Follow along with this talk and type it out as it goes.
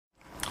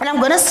And I'm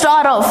going to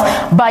start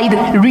off by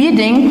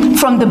reading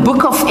from the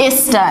book of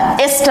Esther.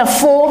 Esther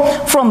 4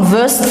 from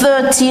verse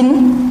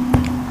 13.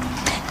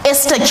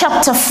 Esther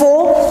chapter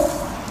 4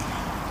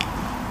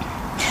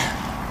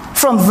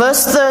 from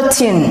verse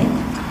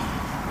 13.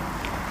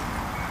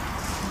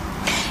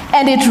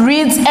 And it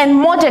reads, "And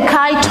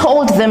Mordecai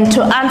told them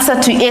to answer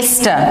to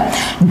Esther,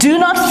 'Do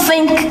not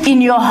think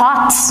in your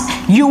hearts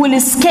you will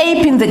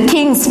escape in the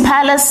king's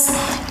palace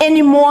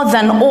any more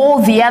than all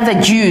the other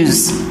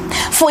Jews.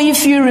 For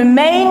if you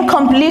remain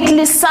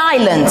completely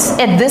silent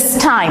at this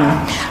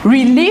time,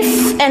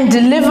 relief and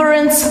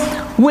deliverance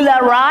will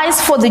arise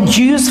for the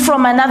Jews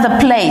from another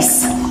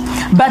place.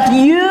 But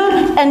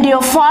you and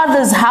your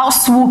father's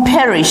house will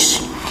perish.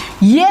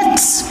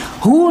 Yet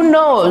who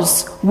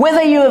knows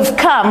whether you have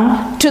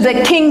come to the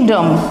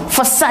kingdom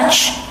for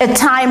such a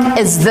time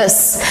as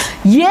this?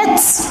 Yet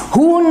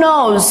who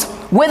knows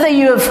whether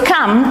you have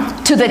come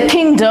to the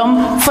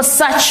kingdom for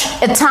such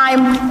a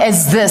time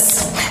as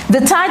this?'"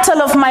 The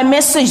title of my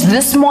message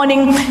this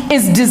morning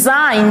is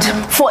Designed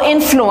for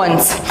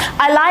Influence.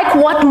 I like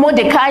what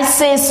Mordecai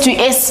says to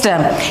Esther.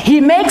 He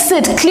makes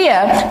it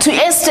clear to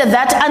Esther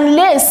that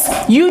unless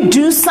you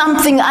do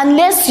something,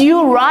 unless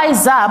you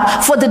rise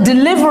up for the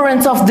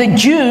deliverance of the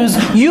Jews,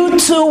 you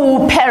too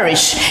will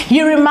perish.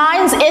 He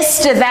reminds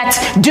Esther that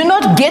do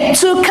not get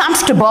too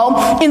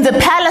comfortable in the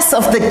palace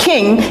of the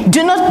king.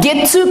 Do not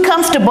get too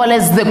comfortable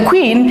as the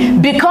queen,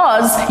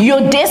 because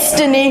your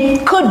destiny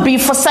could be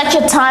for such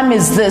a time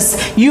as this.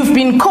 You've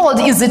been called.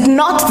 Is it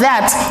not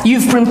that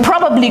you've been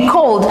probably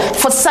called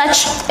for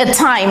such a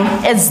time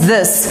as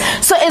this?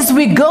 So as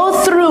we go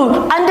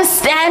through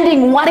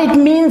understanding what it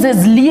means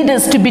as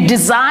leaders to be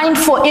designed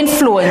for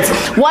influence,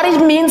 what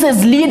it means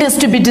as leaders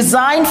to be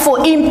designed for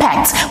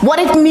impact, what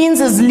it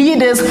means as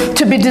leaders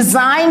to be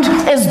designed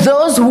as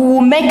those who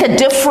will make a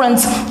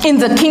difference in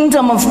the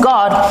kingdom of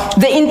God,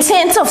 the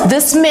intent of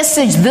this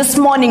message this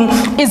morning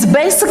is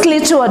basically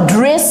to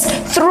address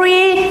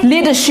 3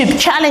 leadership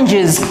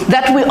challenges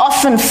that we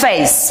often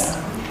face.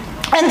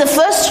 And the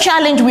first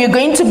challenge we are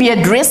going to be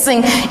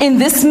addressing in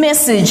this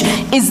message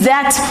is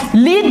that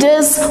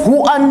leaders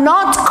who are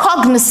not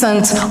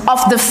cognizant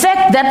of the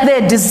fact that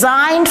they're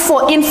designed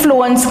for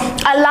influence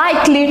are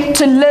likely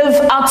to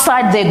live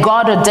outside their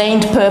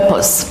God-ordained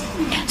purpose.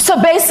 So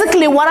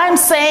basically what I'm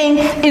saying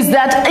is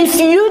that if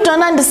you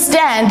don't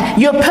understand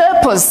your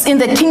purpose in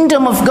the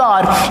kingdom of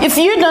God, if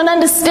you don't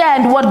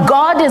understand what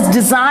God has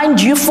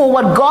designed you for,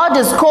 what God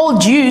has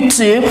called you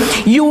to,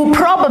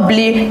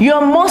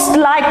 you're most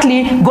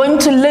likely going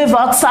to live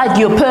outside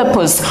your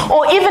purpose.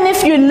 Or even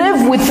if you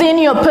live within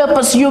your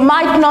purpose, you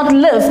might not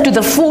live to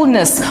the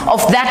fullness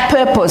of that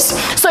purpose.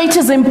 So it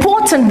is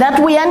important that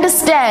we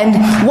understand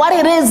what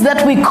it is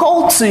that we're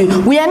called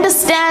to. We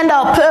understand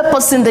our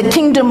purpose in the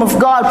kingdom of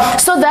God,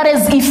 so that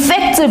as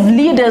effective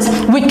leaders,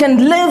 we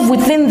can live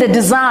within the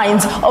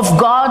designs of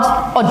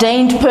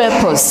God-ordained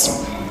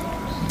purpose.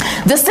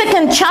 The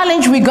second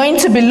challenge we're going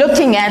to be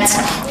looking at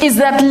is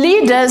that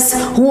leaders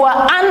who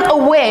are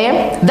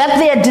unaware that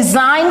they are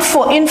designed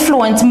for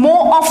influence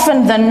more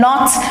often than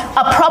not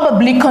are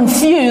probably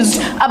confused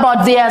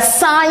about their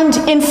assigned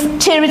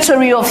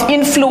territory of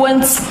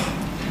influence,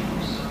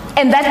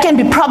 and that can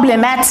be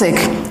problematic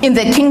in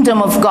the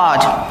kingdom of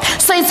God.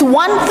 So it's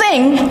one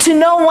thing to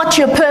know what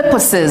your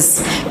purpose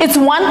is. It's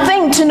one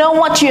thing to know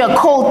what you are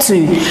called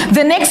to.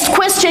 The next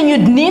question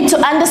you'd need to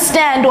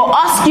understand or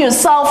ask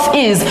yourself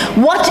is,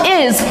 what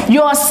is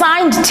your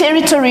assigned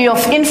territory of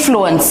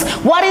influence?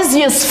 What is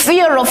your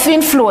sphere of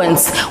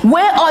influence?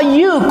 Where are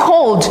you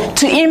called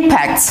to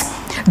impact?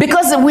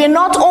 Because we're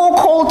not all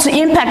called to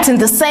impact in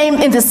the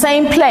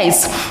same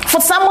place.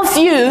 For some of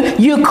you,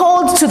 you're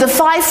called to the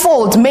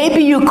fivefold.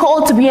 Maybe you're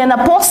called to be an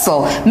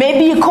apostle.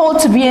 Maybe you're called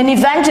to be an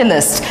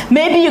evangelist.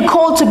 Maybe you're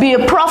called to be a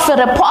prophet,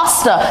 a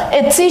pastor,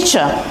 a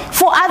teacher.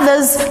 For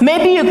others,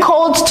 maybe you're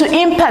called to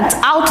impact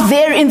out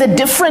there in the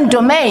different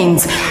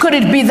domains. Could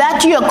it be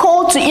that you are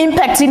called to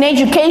impact in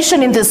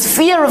education, in the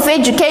sphere of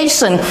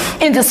education,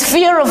 in the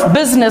sphere of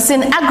business,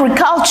 in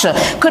agriculture?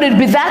 Could it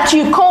be that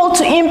you're called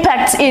to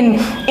impact in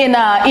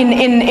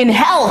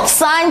health,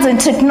 science, and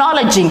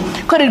technology?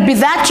 Could it be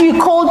that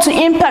you're called to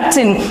impact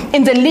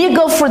in the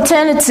legal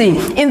fraternity,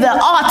 in the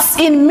arts,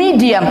 in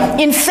media,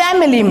 in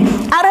family?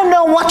 I don't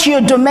know what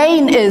your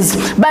domain is,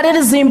 but it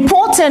is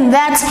important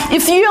that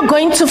if you're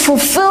going to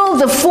fulfill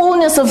the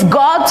fullness of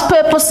God's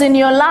purpose in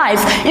your life,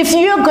 if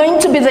you're going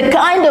to be the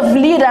kind of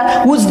leader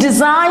who's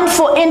designed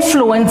for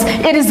influence,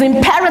 it is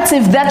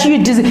imperative that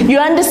you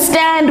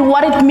understand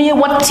what it means,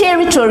 what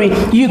territory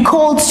you're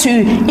called to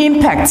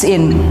impact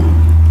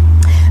in.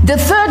 The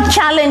third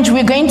challenge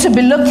we're going to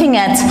be looking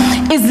at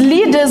is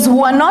leaders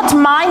who are not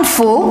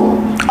mindful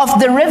of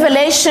the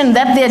revelation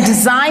that they're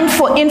designed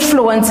for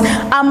influence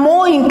are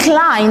more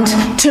inclined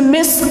to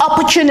miss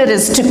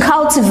opportunities to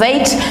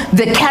cultivate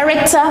the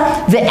character,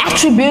 the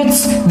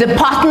attributes, the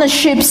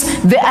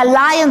partnerships, the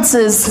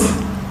alliances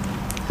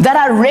that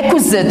are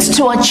requisite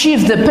to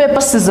achieve the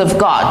purposes of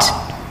God.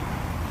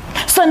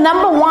 So So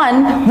number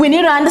one, we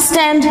need to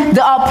understand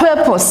our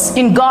purpose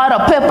in God,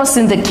 our purpose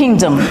in the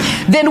kingdom.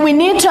 Then we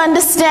need to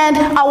understand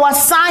our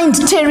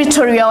assigned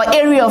territory, our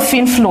area of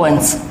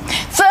influence.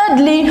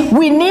 Thirdly,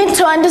 we need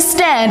to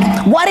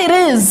understand what it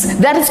is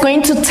that it's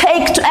going to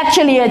take to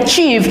actually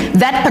achieve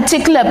that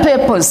particular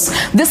purpose.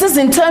 This is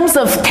in terms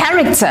of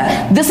character.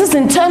 This is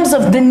in terms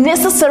of the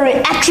necessary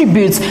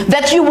attributes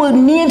that you will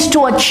need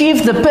to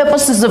achieve the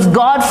purposes of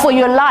God for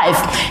your life.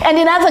 And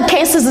in other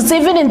cases, it's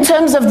even in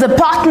terms of the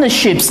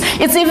partnerships.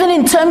 It's even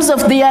in terms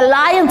of the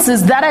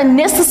alliances that are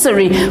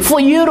necessary for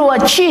you to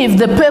achieve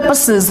the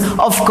purposes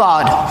of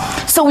God.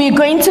 So we're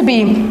going to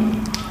be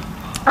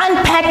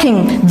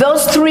unpacking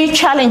those three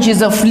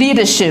challenges of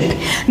leadership.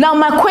 Now,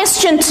 my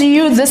question to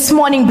you this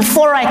morning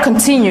before I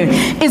continue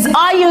is,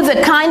 are you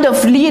the kind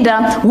of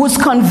leader who's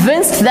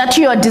convinced that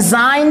you are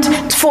designed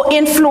for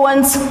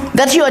influence,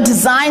 that you are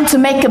designed to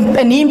make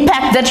an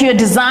impact, that you are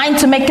designed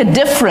to make a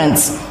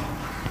difference?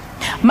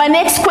 My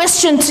next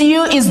question to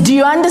you is, do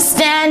you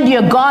understand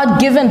your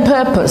God-given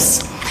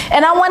purpose?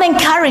 And I want to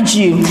encourage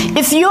you,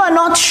 if you are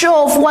not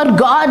sure of what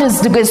God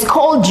has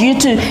called you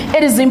to,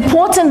 it is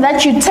important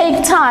that you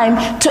take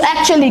time to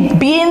actually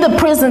be in the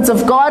presence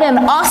of God and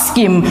ask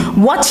Him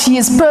what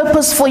His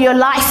purpose for your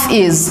life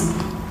is.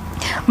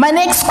 My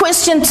next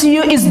question to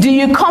you is, do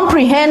you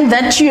comprehend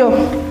that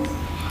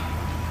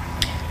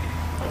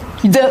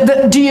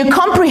do you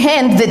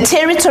comprehend the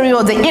territory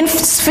or the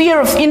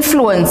sphere of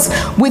influence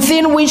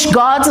within which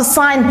God's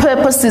assigned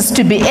purpose is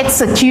to be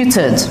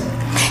executed?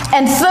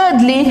 And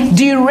thirdly,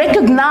 do you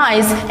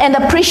recognize and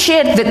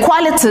appreciate the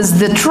qualities,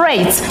 the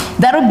traits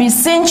that would be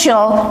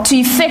essential to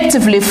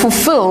effectively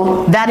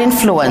fulfill that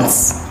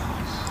influence?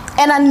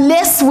 And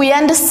unless we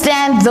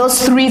understand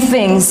those three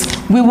things,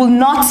 we will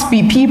not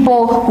be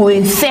people who are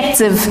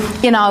effective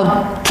in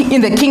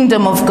the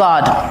kingdom of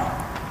God.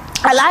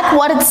 I like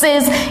what it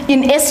says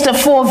in Esther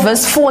 4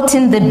 verse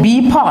 14, the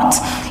B part.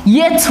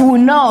 Yet who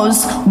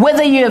knows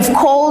whether you have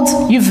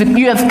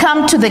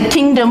come to the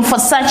kingdom for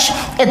such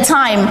a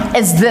time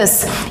as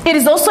this. It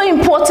is also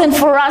important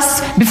for us,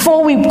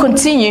 before we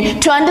continue,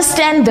 to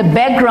understand the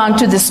background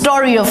to the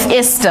story of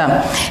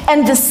Esther.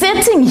 And the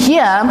setting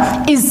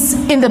here is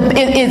in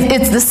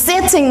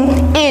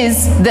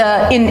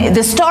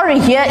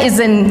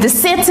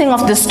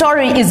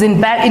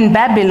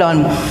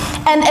Babylon.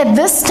 And at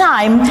this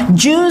time,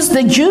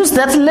 the Jews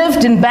that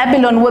lived in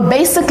Babylon were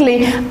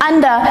basically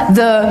under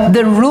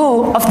the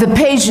rule of the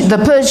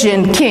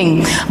Persian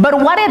king. But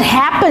what had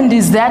happened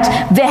is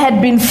that they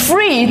had been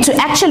free to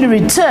actually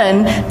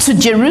return to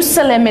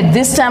Jerusalem at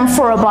this time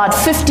for about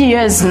 50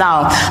 years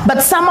now.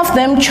 But some of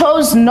them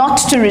chose not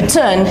to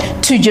return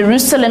to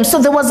Jerusalem. So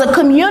there was a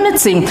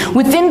community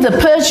within the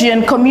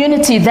Persian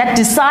community that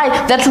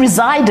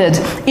resided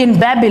in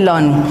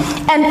Babylon.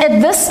 And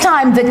at this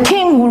time, the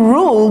king who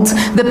ruled,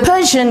 the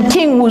Persian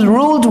king who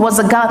ruled was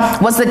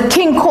a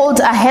king called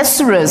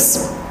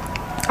Ahasuerus.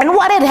 And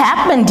what had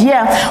happened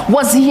here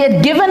was he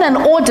had given an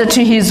order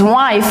to his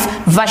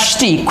wife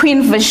Vashti,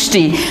 Queen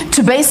Vashti,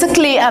 to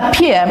basically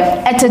appear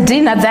at a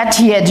dinner that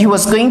he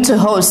was going to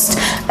host,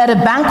 at a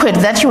banquet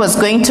that he was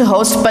going to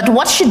host. But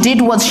what she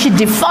did was she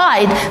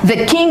defied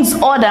the king's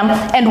order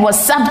and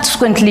was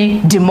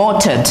subsequently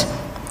demoted.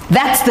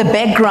 That's the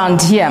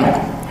background here.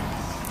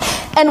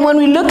 And when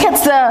we look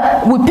at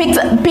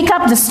pick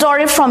up the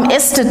story from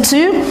Esther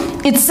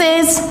 2, it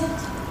says,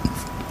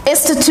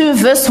 Esther 2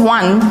 verse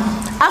 1,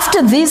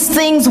 after these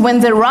things, when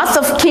the wrath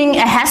of King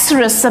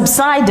Ahasuerus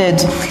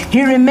subsided,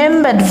 he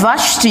remembered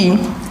Vashti,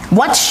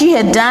 what she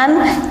had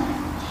done,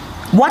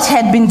 what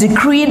had been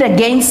decreed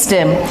against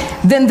him.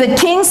 Then the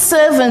king's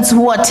servants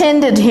who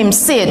attended him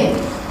said,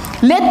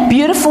 let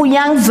beautiful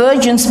young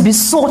virgins be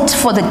sought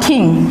for the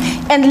king,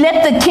 and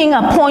let the king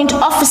appoint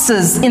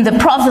officers in the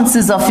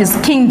provinces of his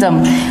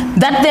kingdom,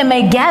 that they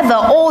may gather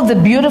all the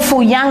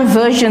beautiful young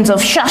virgins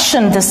of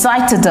Shushan the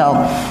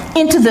citadel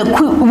into the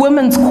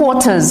women's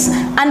quarters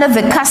under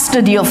the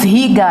custody of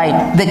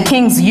Hegai, the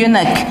king's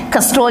eunuch,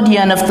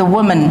 custodian of the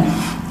women.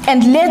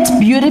 And let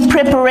beauty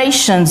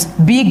preparations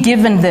be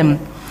given them.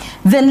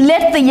 Then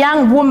let the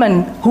young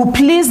woman who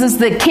pleases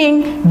the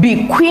king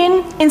be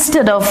queen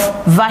instead of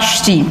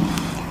Vashti.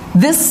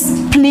 This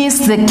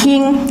pleased the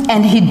king,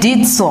 and he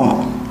did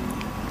so.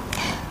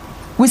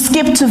 We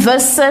skip to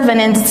verse 7,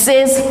 and it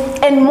says,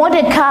 and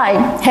Mordecai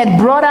had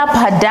brought up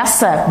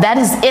Hadassah, that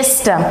is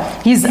Esther,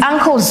 his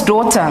uncle's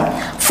daughter,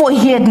 for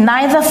he had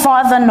neither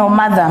father nor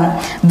mother.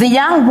 The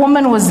young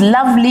woman was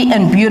lovely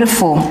and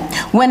beautiful.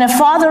 When her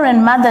father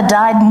and mother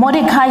died,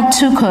 Mordecai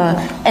took her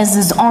as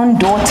his own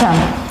daughter.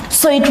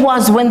 So it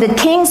was when the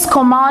king's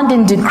command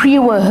and decree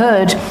were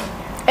heard,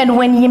 and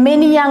when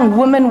many young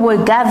women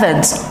were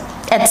gathered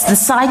at the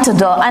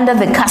citadel under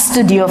the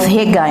custody of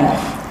Hegai,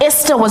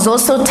 Esther was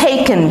also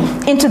taken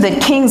into the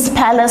king's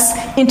palace,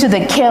 into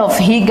the care of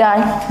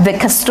Hegai, the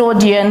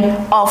custodian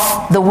of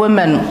the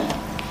women.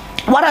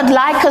 What I'd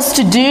like us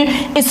to do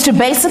is to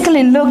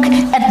basically look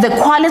at the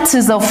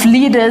qualities of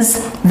leaders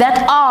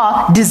that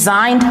are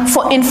designed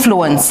for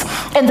influence.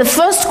 And the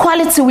first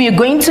quality we are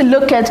going to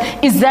look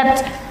at is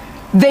that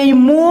they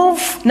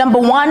move, number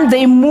one,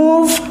 they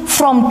move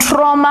from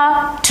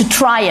trauma to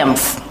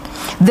triumph.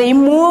 They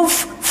move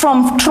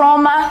from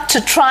trauma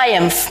to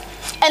triumph.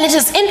 And it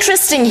is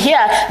interesting here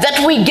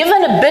that we're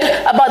given a bit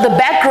about the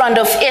background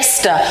of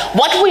Esther.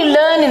 What we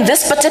learn in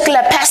this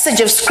particular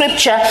passage of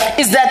scripture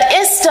is that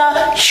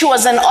Esther, she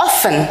was an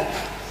orphan.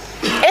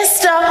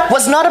 Esther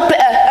was not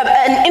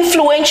an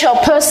influential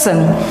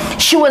person.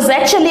 She was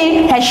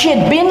actually, she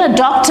had been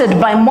adopted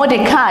by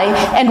Mordecai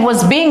and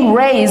was being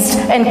raised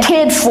and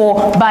cared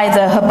for by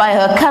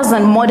her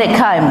cousin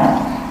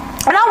Mordecai.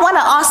 And I want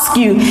to ask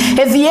you,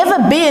 have you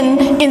ever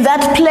been in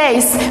that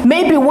place,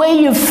 maybe where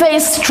you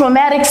faced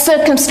traumatic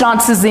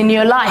circumstances in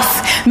your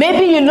life?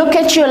 Maybe you look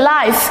at your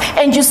life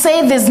and you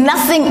say there's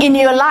nothing in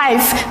your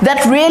life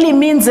that really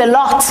means a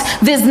lot.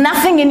 There's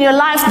nothing in your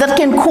life that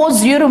can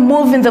cause you to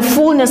move in the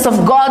fullness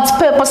of God's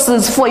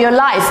purposes for your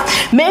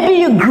life. Maybe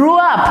you grew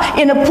up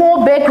in a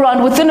poor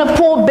background, within a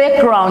poor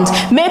background.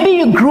 Maybe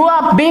you grew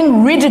up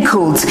being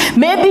ridiculed.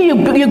 Maybe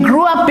you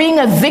grew up being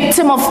a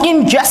victim of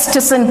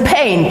injustice and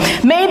pain.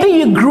 Maybe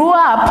you grew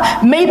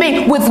up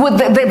with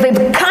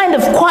the kind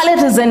of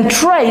qualities and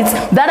traits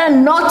that are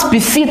not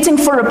befitting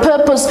for a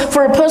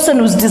person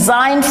who's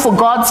designed for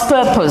God's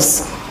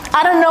purpose.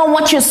 I don't know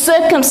what your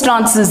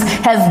circumstances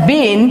have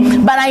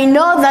been, but I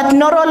know that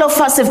not all of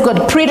us have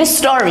got pretty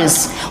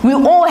stories. We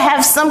all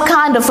have some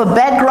kind of a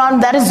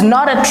background that is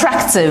not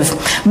attractive.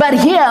 But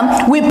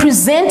here, we're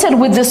presented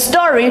with the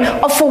story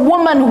of a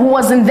woman who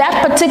was in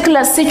that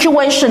particular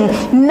situation,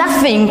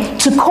 nothing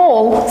to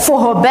call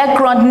for her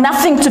background,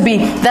 nothing to be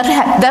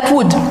that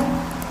would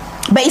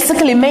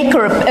basically make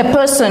her a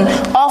person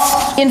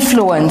of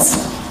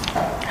influence.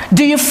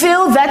 Do you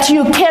feel that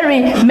you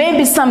carry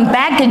maybe some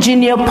baggage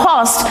in your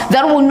past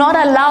that will not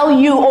allow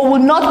you or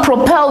will not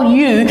propel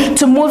you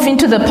to move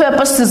into the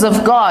purposes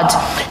of God?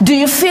 Do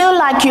you feel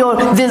like your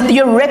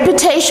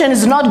reputation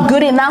is not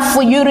good enough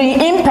for you to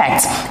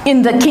impact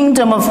in the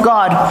kingdom of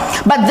God?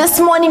 But this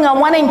morning I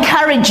want to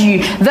encourage you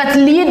that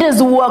leaders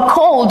who are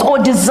called or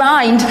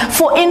designed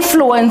for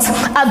influence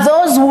are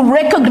those who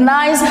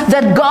recognize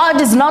that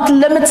God is not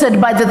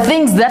limited by the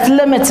things that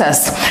limit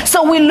us.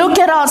 So we look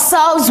at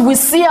ourselves, we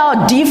see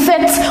our defects,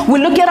 we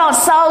look at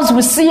ourselves,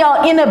 we see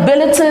our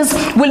inabilities,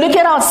 we look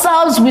at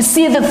ourselves, we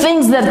see the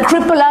things that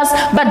cripple us,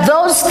 but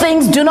those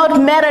things do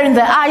not matter in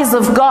the eyes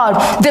of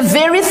God. The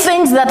very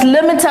things that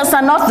limit us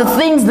are not the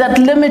things that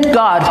limit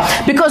God,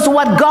 because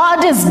what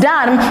God has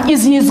done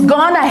is He's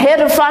gone ahead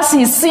of us,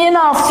 He's seen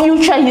our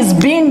future, He's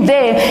been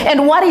there,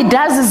 and what He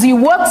does is He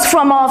works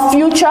from our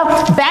future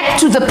back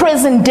to the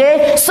present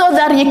day so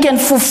that He can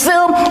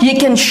fulfill, He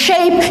can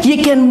shape,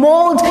 He can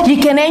mold, He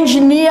can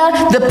engineer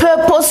the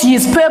purpose,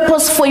 His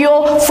purpose for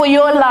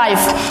your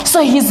life. So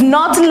He's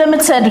not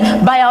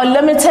limited by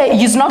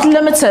He's not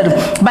limited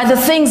by the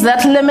things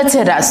that limit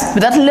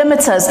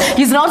us.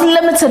 He's not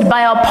limited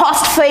by our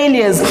past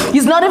failures.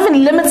 He's not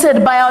even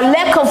limited by our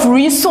lack of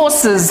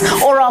resources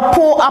or our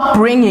poor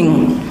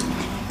upbringing.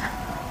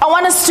 I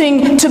want us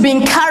to be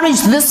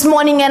encouraged this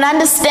morning and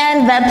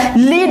understand that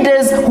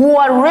leaders who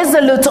are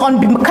resolute on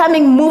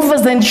becoming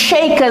movers and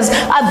shakers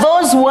are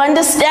those who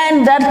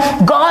understand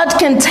that God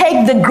can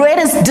take the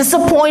greatest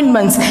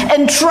disappointments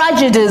and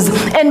tragedies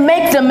and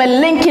make them a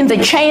link in the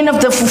chain of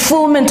the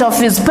fulfillment of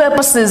His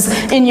purposes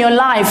in your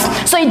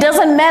life. So it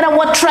doesn't matter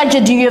what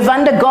tragedy you have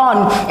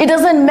undergone. It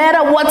doesn't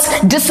matter what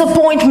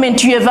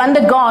disappointment you have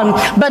undergone.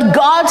 But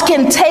God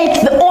can take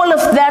all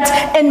of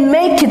that and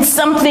make it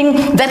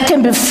something that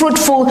can be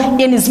fruitful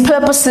in His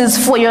purposes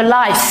for your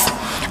life.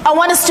 I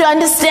want us to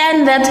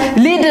understand that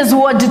leaders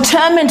who are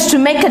determined to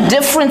make a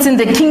difference in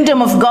the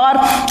kingdom of God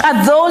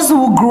are those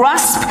who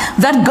grasp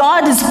that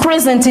God is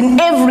present in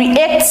every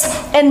act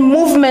and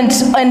movement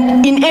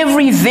and in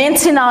every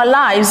event in our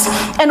lives.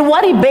 And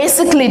what He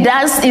basically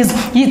does is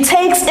He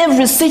takes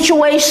every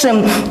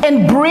situation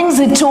and brings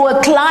it to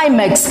a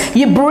climax.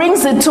 He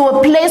brings it to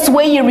a place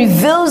where He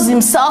reveals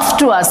Himself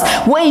to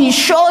us, where He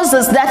shows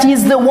us that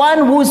He's the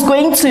one who's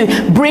going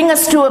to bring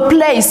us to a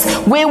place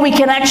where we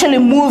can actually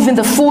move in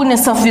the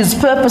fullness of His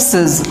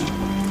purposes.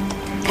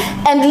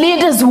 And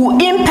leaders who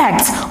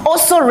impact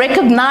also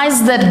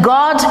recognize that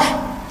God,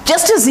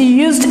 just as He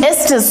used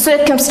Esther's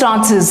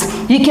circumstances,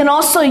 He can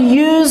also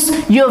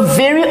use your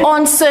very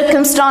own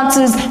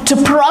circumstances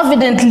to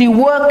providently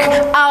work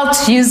out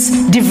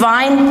His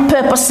divine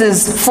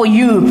purposes for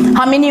you.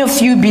 How many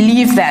of you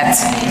believe that?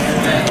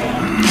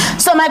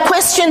 So my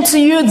question to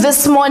you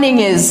this morning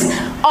is,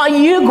 are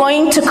you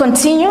going to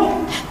continue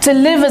to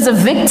live as a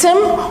victim,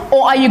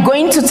 or are you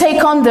going to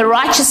take on the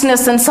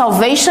righteousness and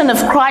salvation of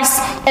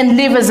Christ and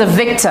live as a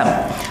victim?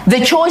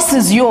 The choice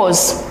is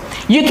yours.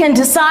 You can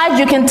decide,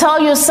 you can tell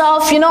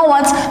yourself, you know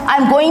what,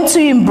 I'm going to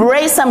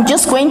embrace, I'm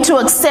just going to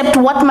accept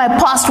what my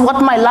past,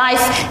 what my life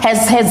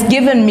has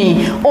given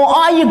me. Or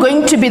are you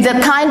going to be the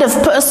kind of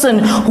person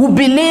who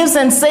believes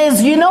and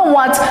says, you know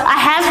what, I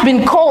have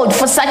been called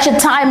for such a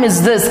time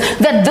as this,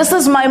 that this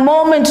is my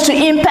moment to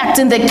impact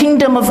in the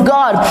kingdom of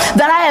God,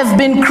 that I have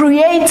been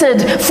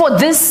created for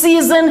this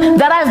season,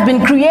 that I've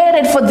been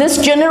created for this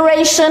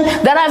generation,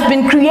 that I've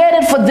been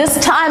created for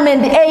this time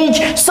and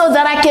age, so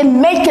that I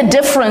can make a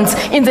difference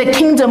in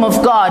the kingdom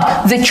of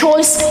God. The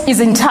choice is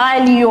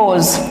entirely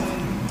yours.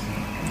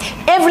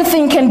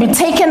 Everything can be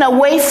taken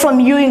away from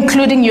you,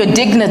 including your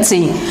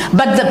dignity,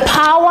 but the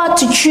power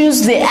to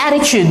choose the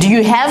attitude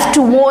you have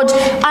toward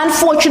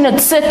unfortunate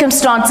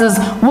circumstances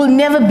will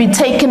never be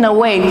taken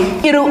away.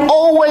 It will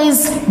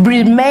always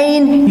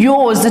remain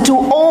yours. It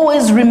will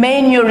always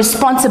remain your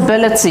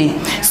responsibility.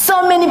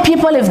 So many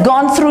people have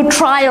gone through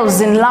trials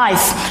in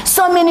life.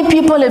 So many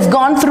people have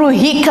gone through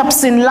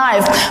hiccups in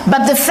life,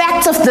 but the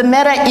fact of the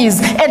matter is,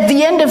 at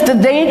the end of the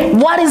day,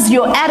 what is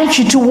your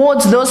attitude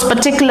towards those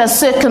particular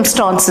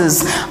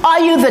circumstances? Are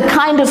you the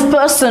kind of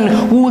person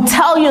who will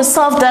tell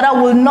yourself that I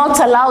will not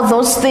allow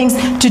those things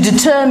to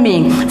deter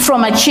me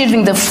from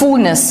achieving the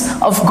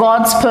fullness of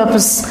God's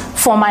purpose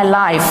for my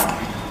life?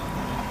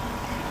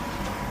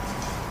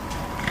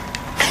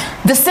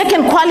 The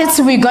second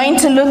quality we're going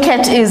to look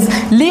at is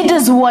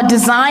leaders who are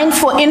designed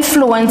for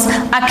influence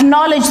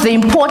acknowledge the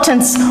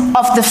importance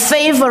of the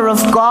favor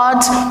of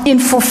God in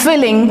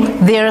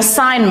fulfilling their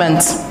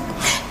assignment.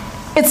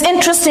 It's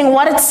interesting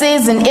what it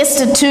says in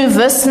Esther 2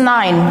 verse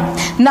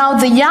 9. Now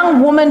the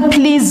young woman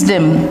pleased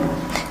him,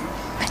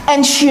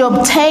 and she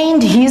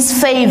obtained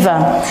his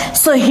favor.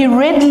 So he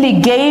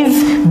readily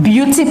gave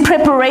beauty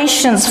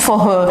preparations for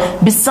her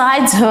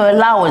besides her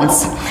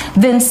allowance.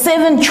 Then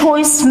 7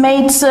 choice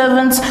maid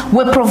servants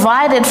were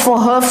provided for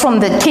her from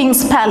the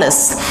king's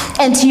palace.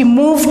 And he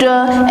moved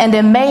her and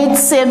her maid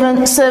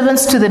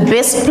servants to the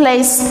best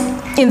place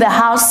in the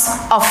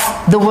house of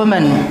the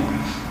woman.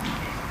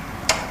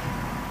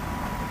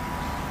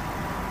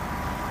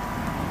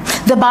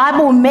 The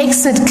Bible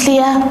makes it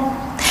clear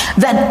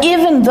that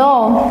even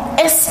though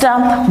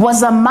Esther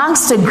was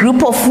amongst a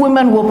group of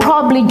women who were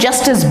probably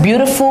just as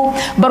beautiful,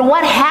 but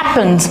what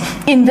happened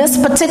in this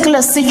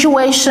particular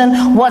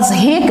situation was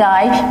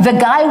Haggai, the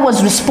guy who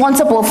was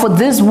responsible for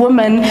this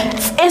woman,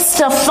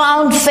 Esther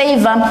found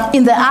favor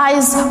in the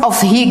eyes of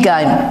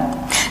Haggai.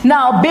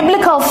 Now,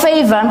 biblical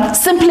favor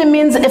simply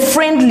means a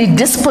friendly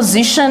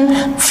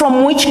disposition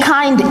from which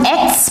kind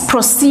acts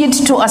proceed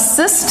to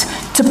assist,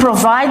 to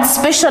provide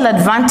special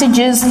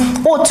advantages,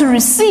 or to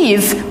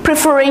receive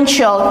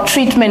preferential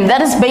treatment.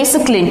 That is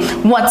basically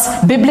what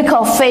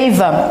biblical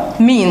favor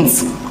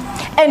means.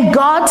 And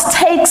God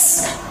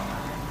takes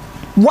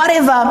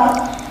whatever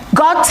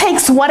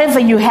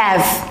you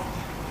have.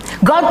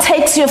 God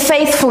takes your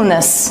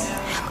faithfulness.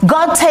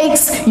 God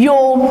takes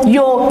your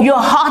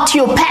heart,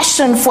 your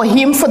passion for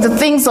Him, for the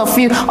things of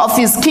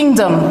His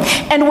kingdom.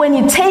 And when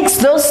He takes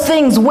those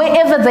things,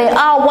 wherever they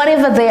are,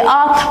 whatever they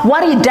are,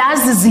 what He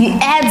does is He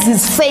adds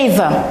His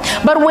favor.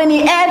 But when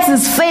He adds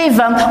His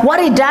favor,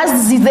 what He does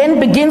is He then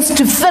begins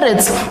to fit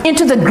it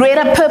into the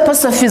greater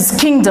purpose of His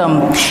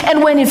kingdom.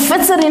 And when He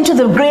fits it into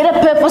the greater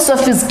purpose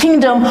of His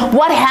kingdom,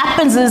 what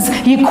happens is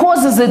He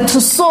causes it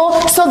to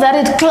soar so that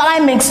it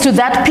climaxes to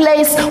that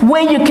place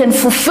where you can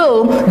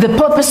fulfill the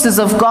purposes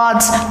of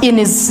God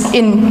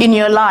in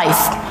your life.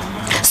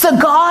 So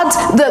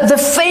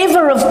the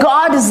favor of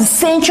God is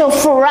essential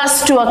for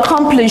us to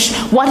accomplish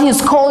what He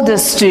has called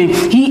us to.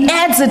 He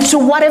adds it to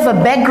whatever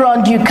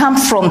background you come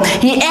from.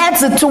 He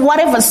adds it to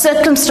whatever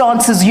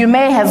circumstances you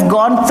may have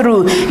gone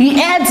through.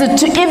 He adds it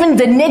to even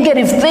the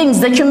negative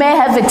things that you may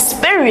have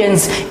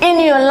experienced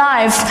in your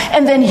life,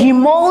 and then He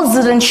molds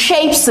it and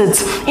shapes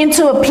it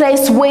into a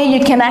place where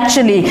you can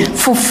actually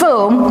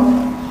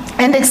fulfill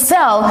and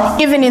excel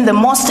even in the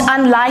most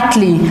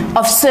unlikely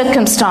of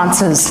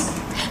circumstances.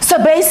 So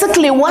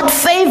basically what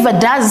favor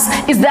does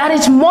is that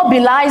it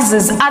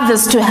mobilizes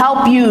others to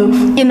help you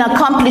in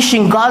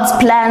accomplishing God's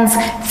plans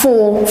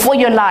for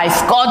your life,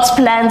 God's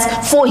plans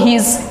for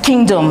His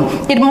kingdom.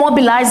 It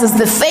mobilizes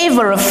the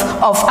favor of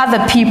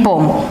other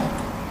people.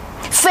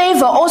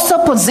 Favor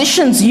also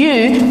positions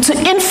you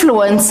to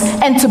influence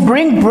and to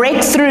bring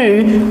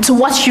breakthrough to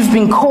what you've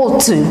been called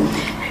to.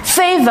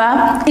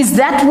 Favor is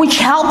that which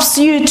helps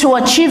you to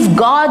achieve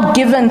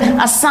God-given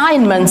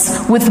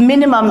assignments with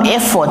minimum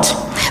effort.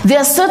 There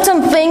are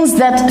certain things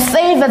that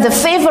the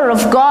favor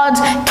of God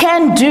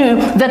can do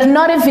that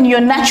not even your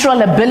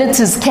natural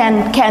abilities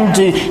can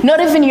do. Not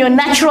even your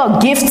natural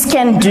gifts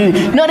can do.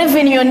 Not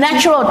even your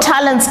natural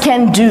talents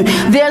can do.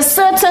 There are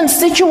certain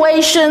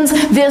situations,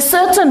 there are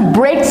certain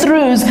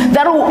breakthroughs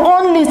that will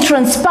only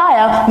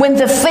transpire when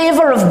the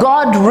favor of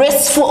God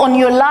rests on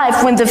your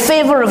life, when the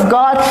favor of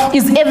God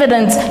is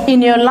evident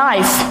in your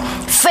life.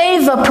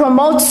 Favor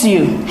promotes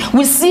you.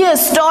 We see a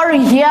story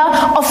here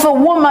of a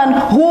woman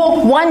who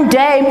one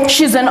day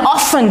she's an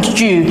orphaned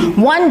Jew.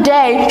 One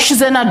day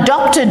she's an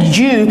adopted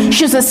Jew.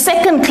 She's a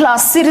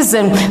second-class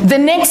citizen. And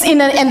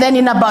then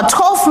in about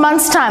 12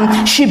 months'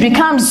 time, she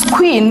becomes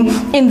queen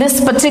in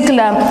this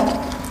particular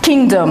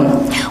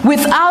kingdom.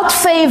 Without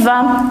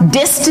favor,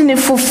 destiny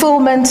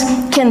fulfillment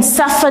can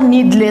suffer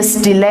needless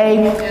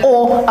delay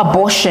or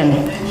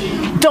abortion.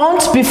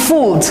 Don't be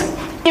fooled.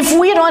 If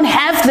we don't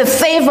have the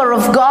favor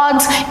of God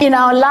in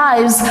our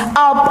lives,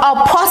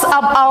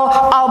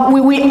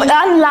 we're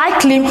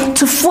unlikely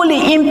to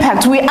fully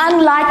impact. We're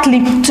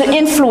unlikely to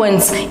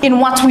influence in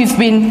what we've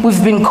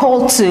been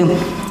called to.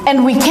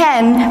 And we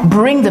can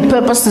bring the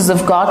purposes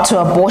of God to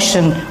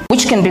abortion,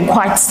 which can be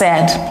quite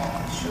sad.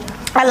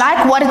 I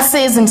like what it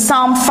says in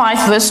Psalm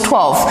 5 verse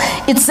 12.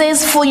 It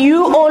says, "For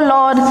you, O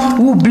Lord,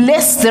 will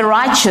bless the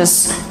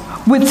righteous.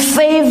 With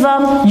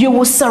favor, you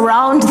will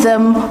surround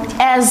them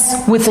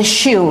as with a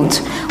shield."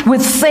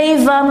 With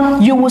favor,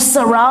 you will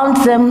surround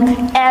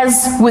them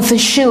as with a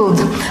shield.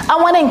 I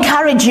want to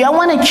encourage you. I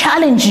want to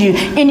challenge you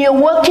in your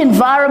work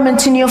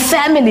environment, in your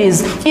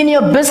families, in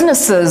your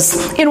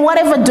businesses, in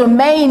whatever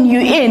domain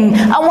you're in.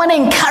 I want to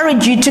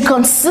encourage you to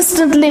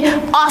consistently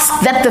ask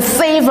that the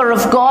favor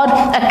of God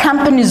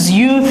accompanies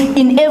you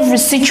in every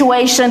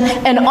situation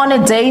and on a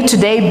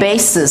day-to-day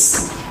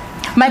basis.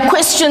 My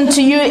question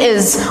to you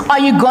is, are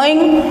you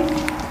going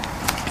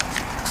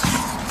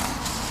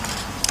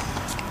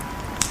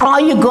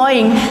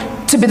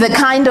to be the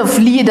kind of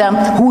leader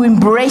who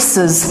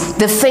embraces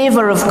the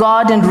favor of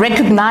God and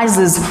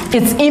recognizes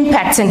its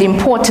impact and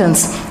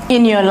importance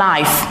in your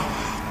life?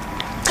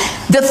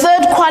 The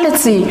third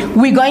quality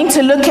we're going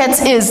to look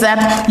at is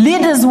that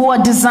leaders who are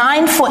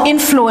designed for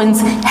influence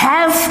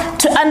have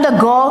to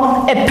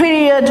undergo a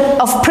period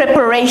of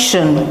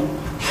preparation.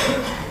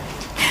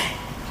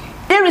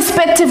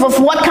 Irrespective of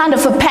what kind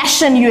of a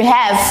passion you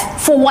have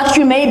for what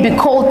you may be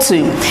called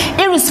to,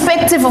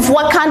 irrespective of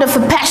what kind of a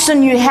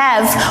passion you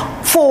have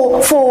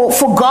for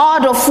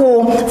God or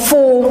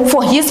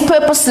for His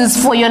purposes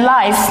for your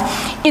life,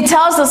 it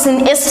tells us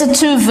in Esther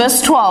 2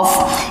 verse 12,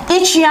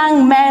 each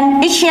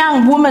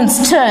young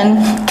woman's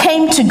turn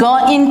came to go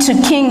into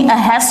King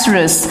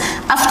Ahasuerus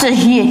after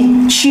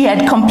she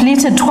had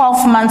completed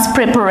 12 months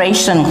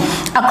preparation,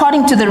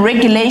 according to the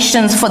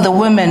regulations for the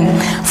women.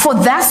 For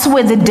thus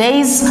were the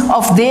days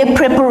of their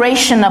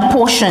preparation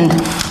apportioned: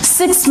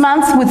 6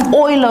 months with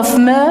oil of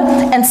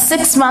myrrh and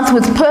 6 months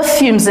with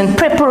perfumes and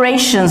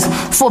preparations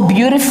for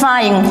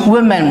beautifying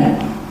women.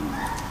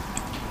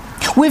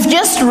 We've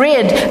just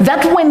read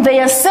that when they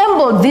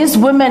assembled these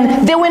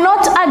women, they were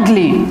not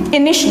ugly.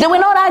 They were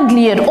not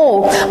ugly at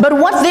all. But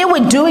what they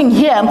were doing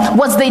here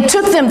was they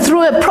took them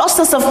through a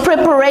process of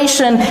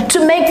preparation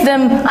to make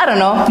them,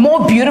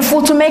 more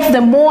beautiful, to make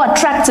them more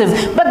attractive.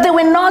 But they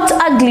were not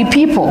ugly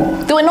people.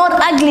 They were not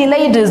ugly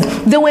ladies.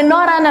 They were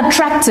not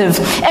unattractive.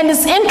 And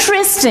it's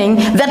interesting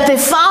that they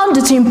found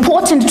it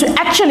important to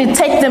actually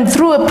take them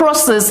through a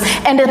process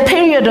and a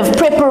period of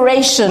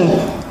preparation.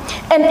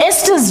 And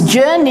Esther's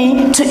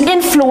journey to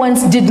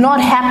influence did not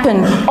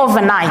happen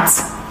overnight.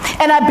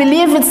 And I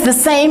believe it's the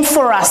same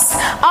for us.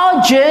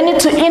 Our journey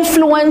to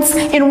influence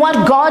in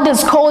what God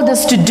has called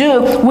us to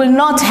do will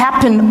not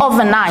happen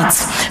overnight.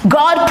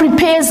 God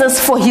prepares us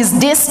for His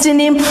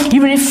destiny. He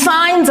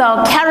refines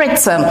our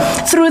character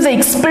through the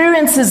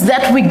experiences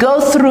that we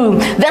go through.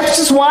 That's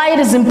just why it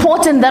is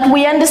important that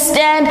we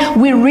understand,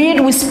 we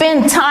read, we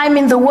spend time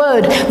in the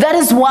Word. That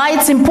is why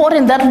it's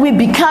important that we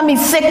become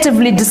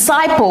effectively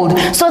discipled,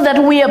 so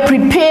that we are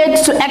prepared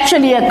to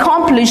actually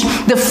accomplish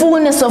the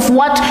fullness of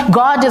what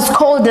God has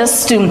called us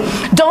to.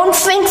 Don't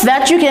think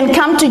that you can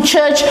come to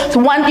church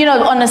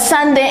on a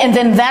Sunday and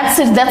then that's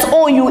it. That's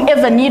all you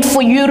ever need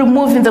for you to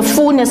move in the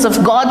fullness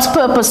of God's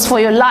purpose for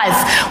your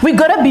life. We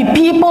gotta be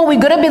people. We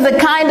gotta be the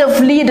kind of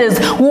leaders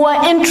who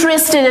are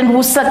interested and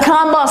who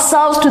succumb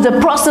ourselves to the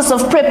process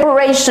of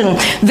preparation.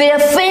 There are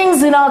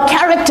things in our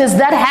characters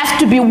that have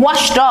to be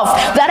washed off,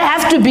 that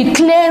have to be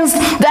cleansed,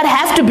 that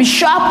have to be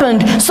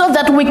sharpened, so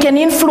that we can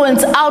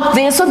influence out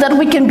there, so that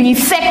we can be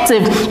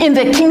effective in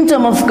the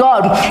kingdom of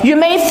God. You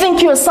may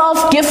think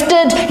yourself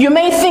gifted, you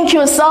may think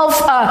yourself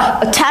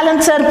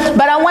talented,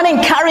 but I want to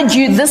encourage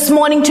you this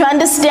morning to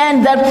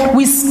understand that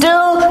we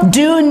still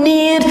do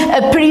need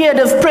a period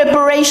of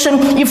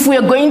preparation if we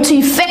are going to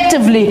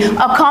effectively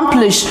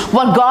accomplish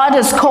what God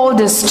has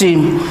called us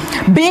to.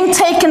 Being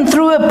taken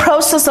through a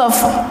process of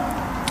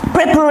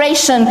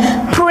preparation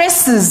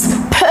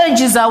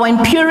purges our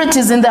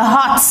impurities in the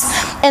hearts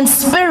and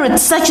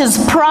spirits, such as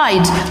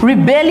pride,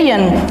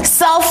 rebellion,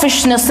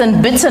 selfishness,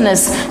 and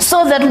bitterness,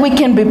 so that we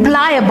can be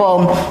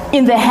pliable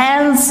in the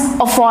hands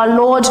of our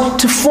Lord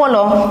to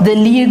follow the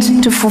lead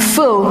to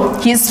fulfill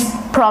His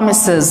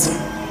promises.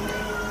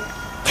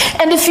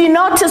 And if you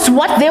notice,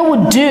 what they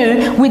would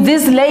do with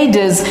these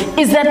ladies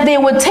is that they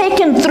were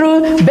taken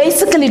through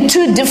basically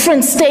two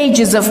different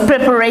stages of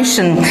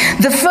preparation.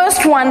 The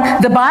first one,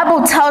 the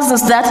Bible tells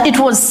us that it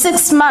was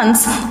 6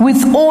 months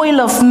with oil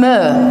of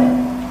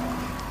myrrh.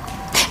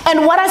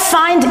 And what I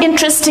find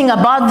interesting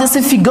about this,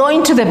 if you go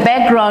into the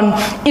background,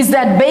 is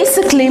that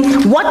basically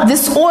what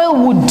this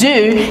oil would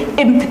do,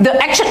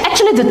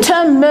 actually the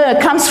term myrrh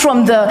comes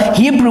from the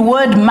Hebrew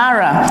word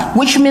mara,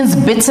 which means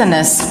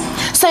bitterness.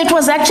 So it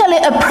was actually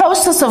a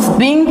process of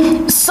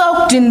being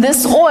soaked in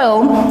this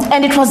oil,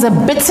 and it was a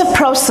bitter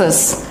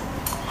process.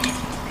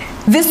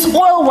 This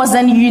oil was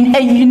a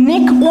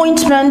unique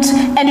ointment,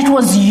 and it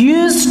was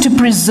used to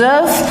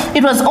preserve.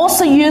 It was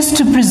also used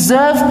to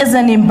preserve as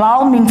an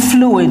embalming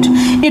fluid.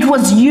 It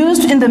was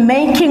used in the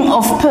making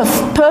of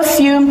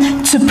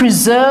perfume to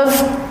preserve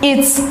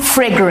its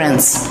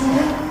fragrance.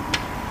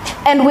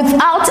 And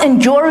without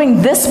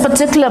enduring this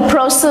particular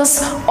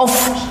process of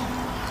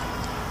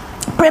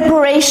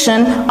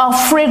preparation, our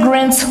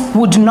fragrance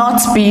would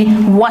not be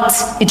what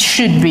it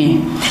should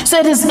be. So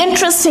it is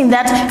interesting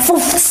that for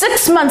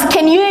 6 months,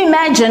 can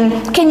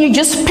you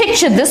just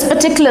picture this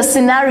particular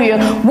scenario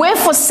where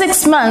for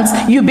 6 months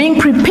you're being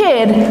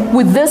prepared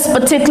with this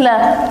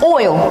particular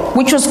oil,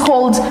 which was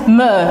called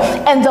myrrh.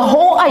 And the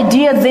whole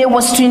idea there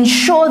was to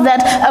ensure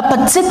that a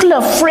particular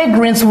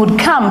fragrance would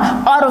come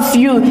out of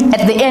you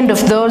at the end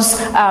of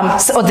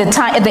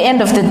at the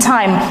end of the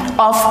time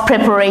of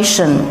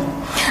preparation.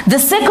 The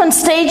second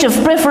stage of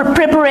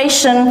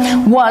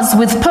preparation was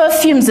with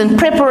perfumes and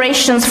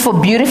preparations for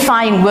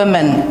beautifying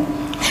women.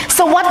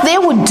 So what they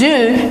would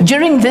do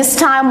during this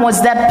time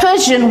was that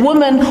Persian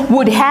women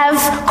would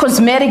have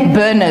cosmetic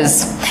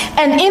burners.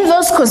 And in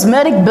those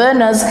cosmetic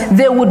burners,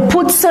 they would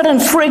put certain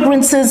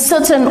fragrances,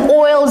 certain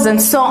oils, and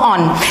so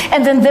on.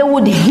 And then they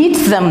would heat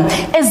them.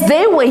 As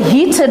they were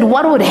heated,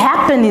 what would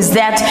happen is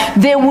that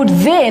they would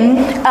then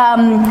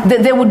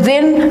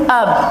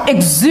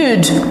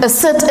exude a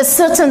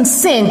certain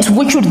scent,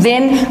 which would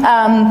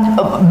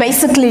then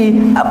basically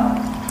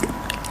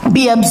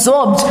be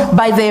absorbed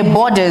by their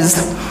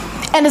bodies.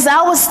 And as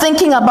I was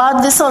thinking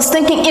about this, I was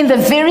thinking in the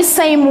very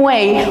same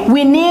way,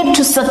 we need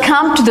to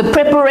succumb to the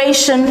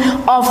preparation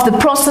of the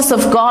process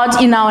of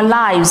God in our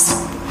lives.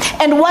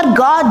 And what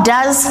God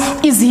does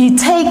is He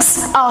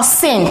takes our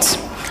scent.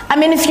 I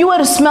mean, if you were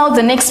to smell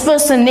the next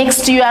person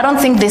next to you, I don't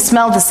think they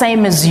smell the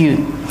same as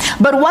you.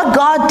 But what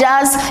God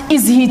does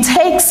is He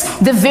takes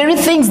the very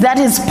things that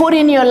He's put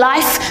in your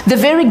life, the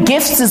very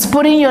gifts He's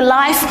put in your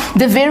life,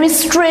 the very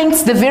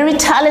strengths, the very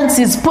talents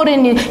He's put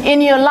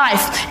in your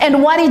life.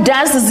 And what He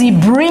does is He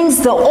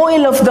brings the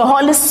oil of the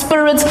Holy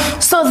Spirit,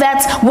 so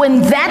that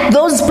when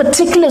those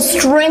particular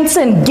strengths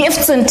and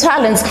gifts and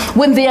talents,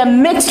 when they are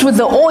mixed with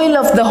the oil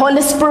of the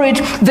Holy Spirit,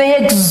 they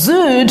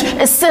exude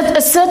a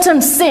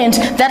certain scent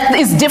that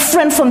is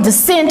different from the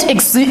scent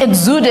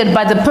exuded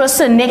by the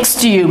person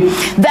next to you.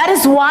 That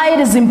is why it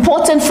is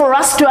important for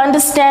us to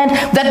understand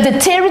that the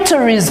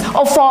territories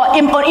of our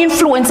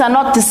influence are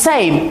not the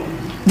same.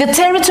 The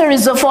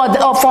territories of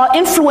our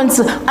influence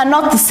are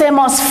not the same.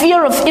 Our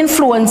sphere of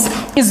influence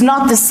is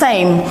not the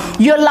same.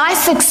 Your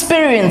life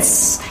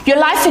experiences,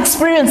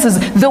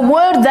 the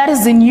word that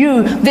is in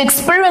you, the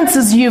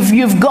experiences you've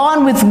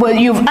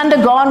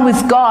undergone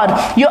with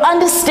God, your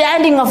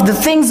understanding of the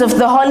things of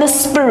the Holy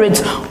Spirit,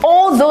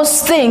 all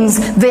those things,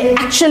 they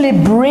actually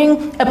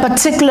bring a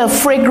particular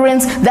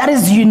fragrance that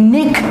is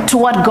unique to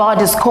what God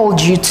has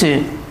called you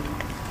to.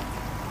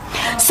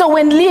 So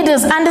when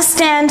leaders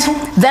understand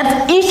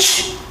that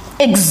each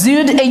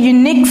exude a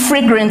unique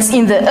fragrance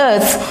in the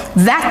earth,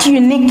 that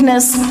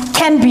uniqueness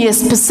can be a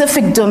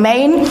specific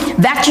domain,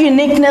 that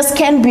uniqueness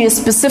can be a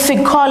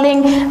specific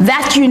calling,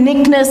 that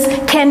uniqueness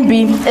can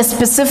be a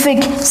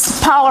specific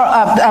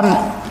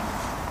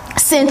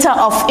center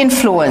of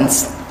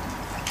influence.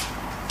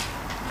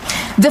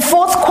 The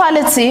fourth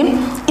quality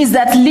is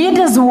that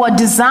leaders who are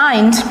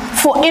designed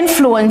for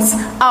influence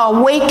are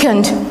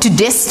awakened to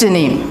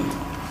destiny.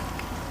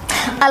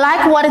 I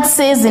like what it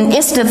says in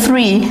Esther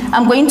 3.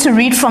 I'm going to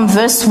read from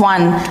verse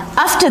 1.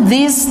 After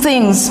these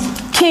things,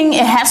 King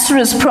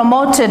Ahasuerus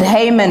promoted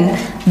Haman,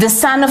 the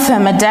son of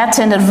Hammedatha,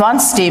 and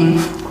advanced him,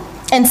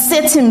 and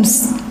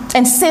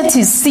set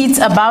his seat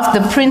above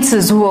the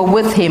princes who were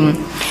with him.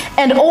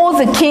 And all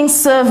the king's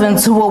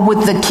servants who were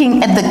with the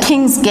king at the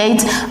king's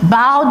gate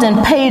bowed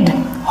and paid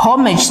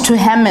homage to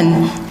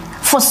Haman,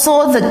 for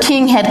so the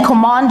king had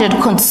commanded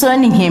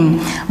concerning him.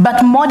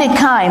 But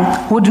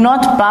Mordecai would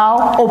not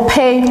bow or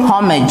pay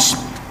homage.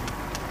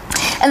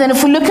 And then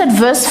if we look at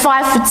verse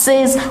 5, it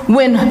says,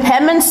 when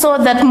Haman saw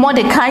that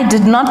Mordecai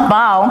did not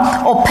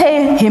bow or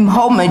pay him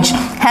homage,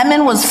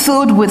 Haman was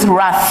filled with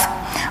wrath.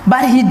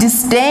 But he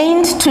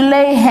disdained to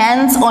lay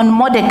hands on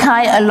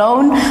Mordecai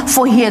alone,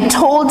 for he had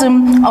told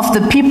him of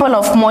the people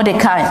of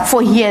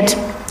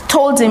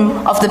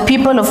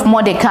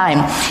Mordecai.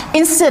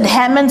 Instead,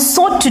 Haman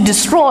sought to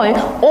destroy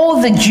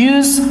all the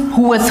Jews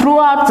who were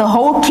throughout the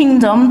whole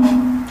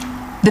kingdom,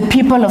 the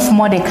people of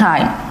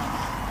Mordecai.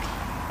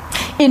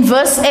 In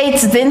verse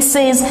 8 then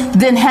says,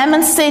 then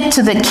Haman said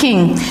to the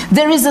king,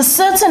 there is a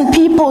certain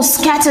people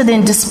scattered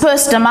and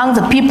dispersed among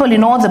the people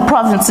in all the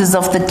provinces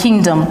of the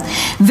kingdom.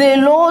 Their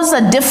laws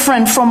are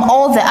different from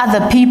all the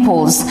other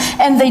peoples,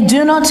 and they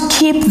do not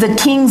keep the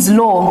king's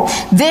law.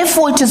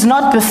 Therefore it is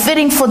not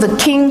befitting for the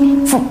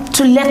king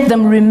to let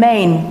them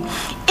remain.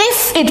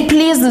 if it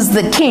pleases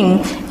the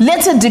king,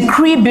 let a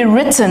decree be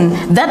written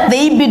that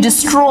they be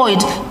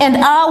destroyed, and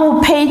I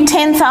will pay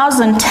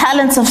 10,000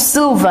 talents of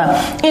silver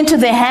into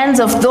the hands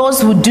of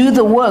those who do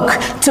the work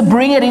to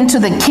bring it into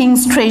the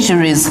king's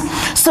treasuries.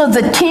 So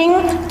the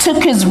king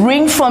took his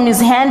ring from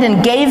his hand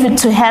and gave it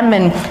to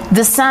Haman,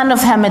 the son of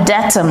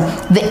Hammedatha,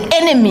 the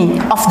enemy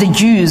of the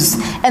Jews.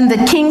 And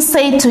the king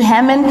said to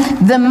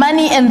Haman, the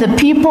money and the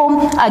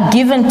people are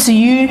given to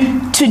you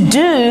to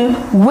do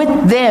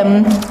with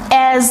them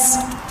as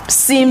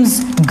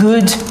seems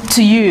good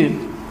to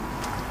you.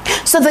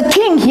 So the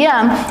king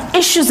here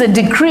issues a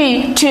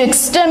decree to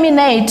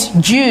exterminate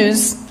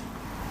Jews.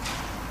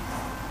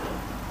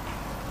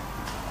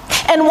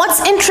 And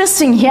what's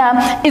interesting here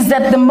is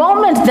that the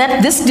moment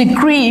that this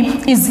decree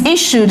is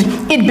issued,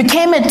 it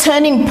became a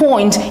turning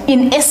point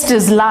in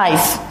Esther's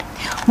life.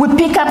 We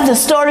pick up the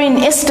story in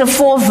Esther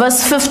 4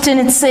 verse 15.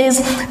 It says,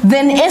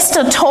 then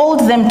Esther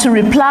told them to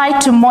reply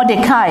to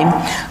Mordecai,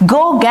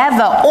 go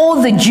gather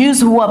all the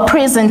Jews who are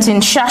present in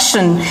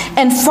Shushan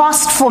and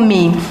fast for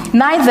me,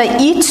 neither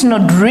eat nor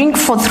drink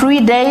for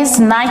 3 days,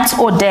 night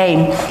or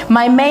day.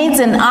 My maids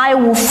and I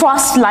will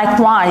fast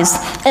likewise,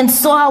 and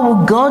so I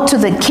will go to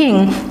the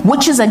king,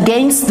 which is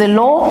against the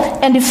law,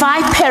 and if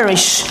I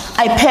perish,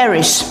 I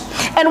perish.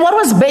 And what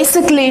was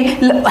basically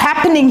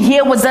happening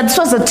here was that this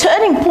was a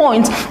turning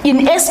point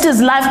in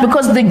Esther's life,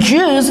 because the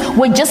Jews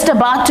were just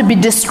about to be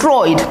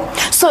destroyed.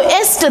 So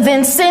Esther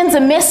then sends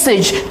a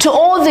message to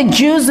all the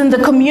Jews in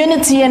the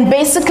community and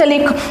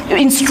basically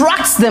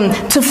instructs them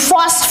to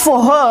fast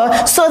for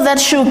her so that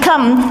she'll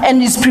come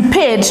and is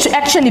prepared to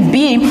actually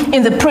be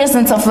in the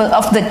presence of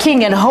the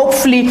king, and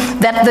hopefully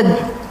that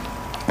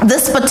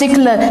this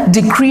particular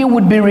decree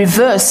would be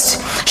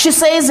reversed. She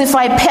says, if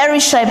I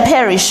perish, I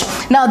perish.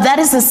 Now that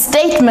is a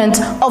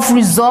statement of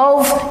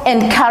resolve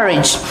and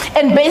courage.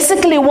 And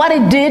basically what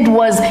it did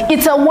was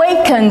it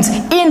awakened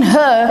in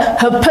her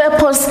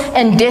purpose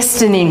and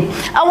destiny.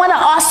 I want to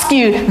ask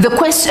you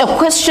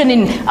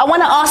I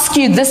want to ask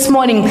you this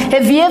morning,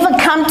 have you ever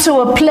come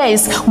to a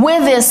place where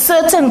there's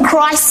certain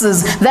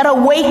crises that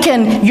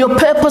awaken your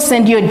purpose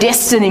and your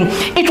destiny?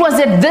 It was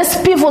at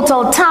this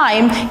pivotal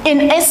time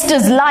in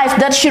Esther's life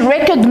that she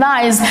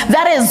recognized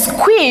that as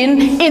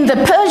queen in the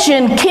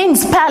Persian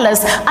king's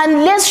palace,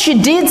 unless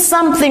she did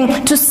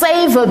something to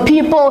save her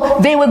people,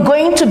 they were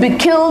going to be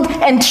killed,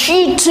 and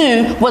she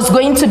too was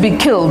going to be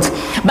killed.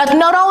 But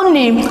not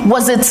only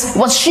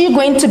was she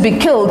going to be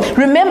killed,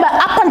 remember,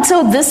 up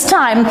until this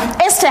time,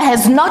 Esther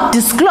has not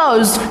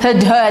disclosed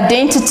her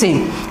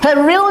identity.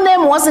 Her real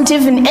name wasn't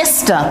even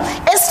Esther.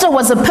 Esther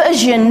was a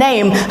Persian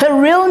name.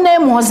 Her real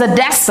name was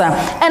Hadassah.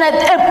 And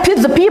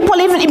the people,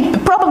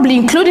 even probably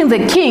including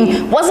the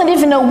king, wasn't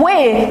even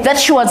aware that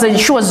she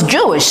was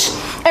Jewish.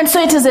 And so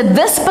it is at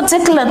this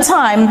particular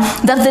time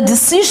that the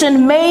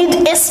decision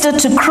made Esther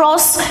to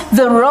cross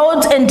the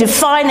road and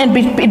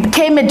it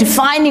became a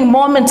defining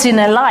moment in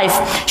her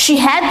life. She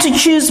had to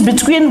choose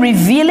between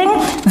revealing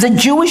the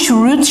Jewish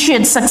roots she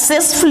had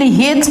successfully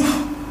hid,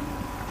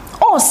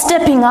 or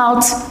stepping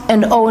out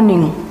and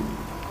owning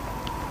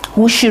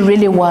who she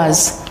really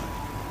was.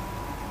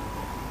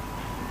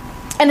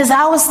 And as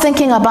I was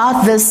thinking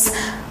about this,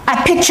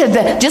 I pictured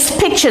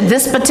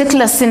this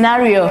particular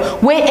scenario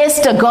where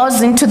Esther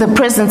goes into the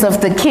presence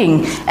of the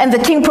king, and the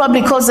king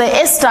probably calls her,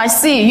 Esther, I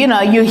see,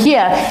 you're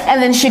here.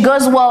 And then she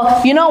goes,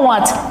 well, you know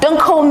what? Don't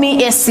call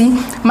me Essie.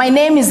 My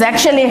name is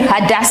actually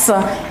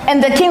Hadassah.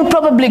 And the king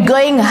probably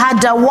going,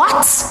 Hada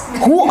what?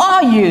 Who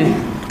are you?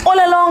 All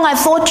along I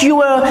thought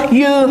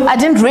I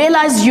didn't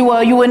realize you were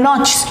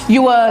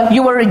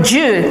a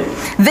Jew.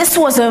 This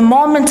was a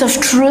moment of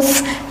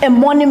truth, a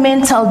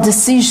monumental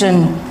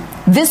decision.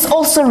 This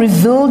also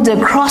revealed a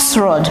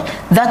crossroad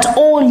that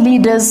all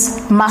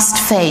leaders must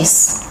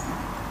face.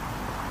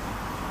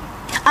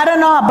 I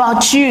don't know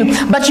about you,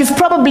 but you've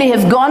probably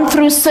have gone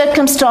through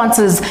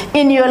circumstances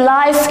in your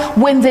life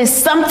when there's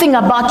something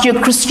about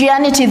your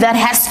Christianity that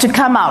has to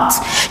come out.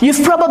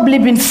 You've probably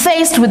been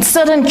faced with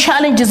certain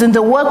challenges in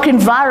the work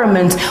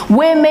environment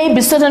where maybe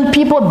certain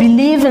people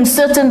believe in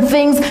certain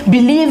things,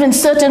 believe in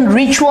certain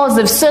rituals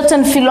of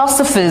certain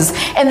philosophies,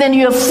 and then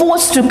you're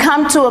forced to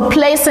come to a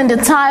place and a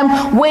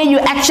time where you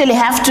actually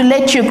have to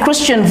let your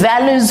Christian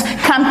values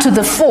come to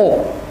the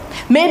fore.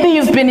 Maybe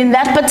you've been in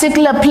that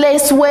particular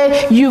place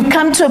where you've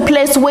come to a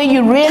place where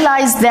you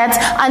realize that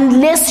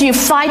unless you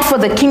fight for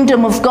the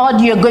kingdom of God,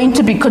 you're going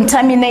to be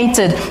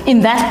contaminated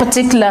in that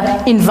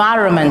particular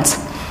environment.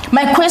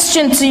 My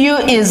question to you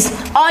is,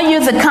 are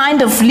you the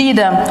kind of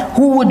leader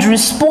who would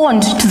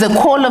respond to the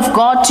call of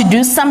God to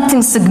do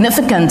something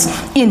significant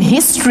in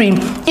history,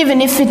 even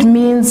if it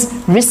means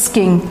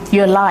risking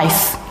your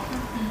life?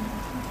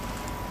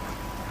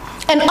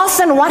 And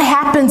often what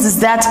happens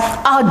is that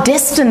our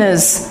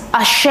destinies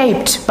are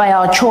shaped by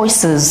our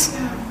choices.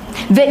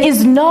 There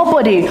is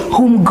nobody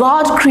whom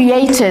God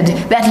created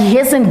that he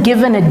hasn't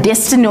given a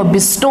destiny or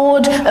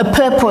bestowed a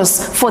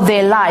purpose for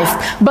their life.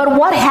 But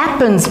what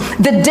happens?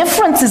 The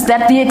difference is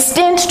that the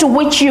extent to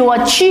which you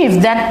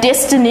achieve that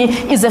destiny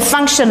is a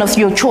function of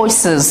your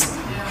choices.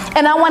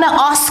 And I want to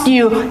ask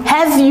you,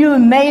 have you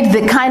made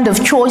the kind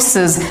of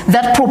choices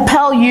that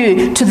propel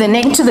you to the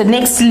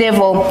next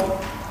level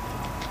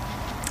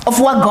of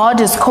what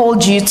God has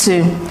called you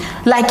to?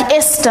 Like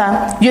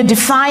Esther, your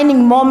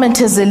defining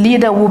moment as a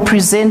leader will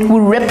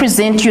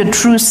represent your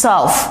true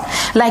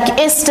self. Like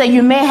Esther,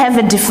 you may have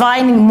a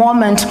defining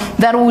moment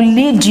that will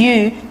lead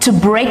you to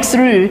break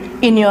through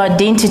in your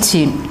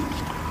identity.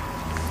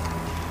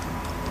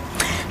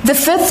 The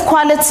fifth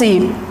quality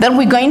that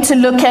we're going to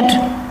look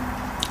at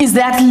is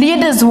that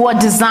leaders who are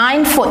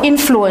designed for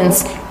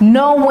influence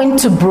know when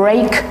to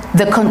break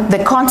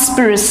the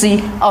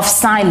conspiracy of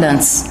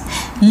silence.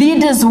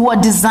 Leaders who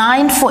are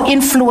designed for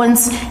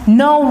influence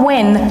know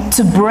when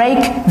to break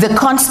the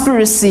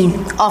conspiracy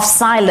of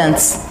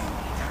silence.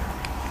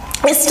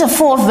 Esther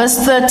 4 verse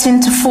 13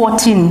 to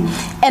 14.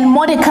 And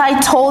Mordecai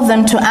told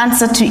them to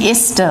answer to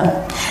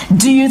Esther,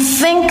 "Do you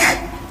think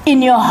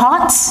in your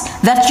hearts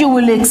that you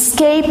will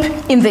escape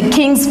in the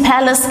king's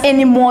palace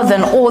any more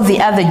than all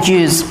the other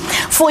Jews?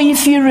 For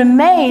if you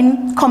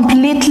remain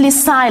completely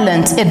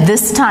silent at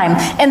this time,"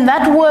 and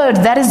that word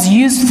that is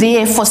used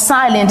there for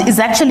silent is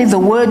actually the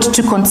word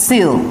to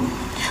conceal.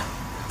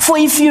 "For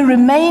if you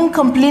remain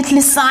completely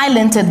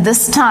silent at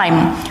this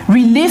time,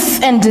 relief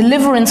and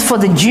deliverance for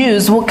the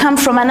Jews will come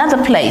from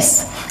another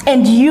place,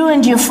 and you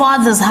and your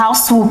father's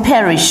house will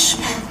perish.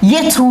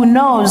 Yet who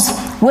knows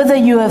whether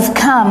you have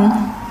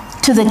come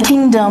to the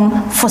kingdom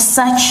for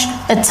such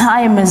a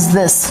time as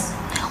this?"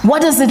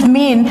 What does it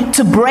mean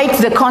to break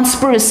the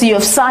conspiracy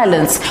of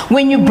silence?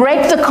 When you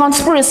break the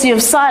conspiracy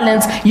of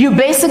silence, you're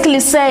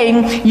basically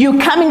saying you're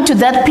coming to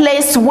that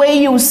place where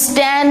you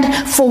stand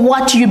for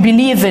what you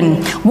believe in,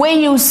 where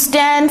you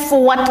stand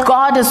for what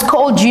God has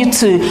called you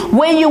to,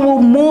 where you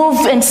will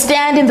move and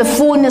stand in the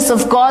fullness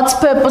of God's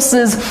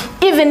purposes,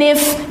 even if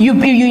you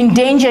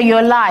endanger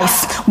your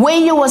life, where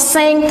you are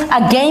saying,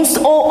 against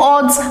all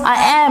odds, I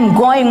am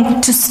going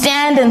to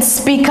stand and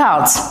speak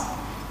out.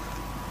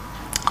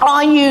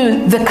 Are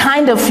you the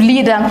kind of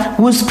leader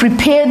who's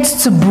prepared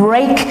to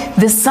break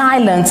the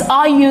silence?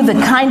 Are you the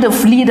kind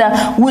of leader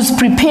who's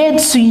prepared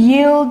to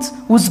yield,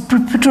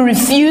 to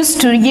refuse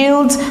to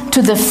yield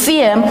to the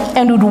fear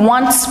and would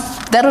want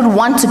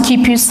to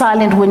keep you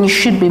silent when you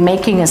should be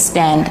making a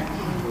stand?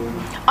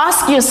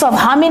 Ask yourself,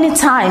 how many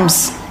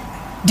times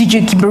did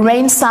you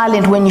remain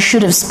silent when you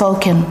should have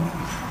spoken?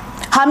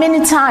 How many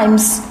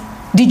times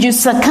did you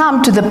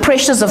succumb to the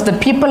pressures of the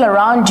people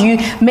around you?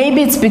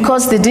 Maybe it's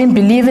because they didn't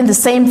believe in the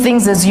same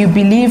things as you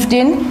believed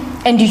in,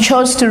 and you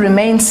chose to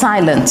remain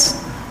silent.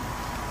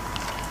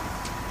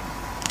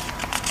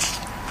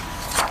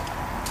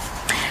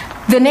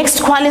 The next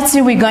quality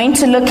we're going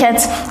to look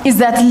at is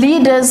that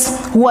leaders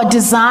who are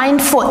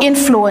designed for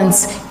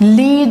influence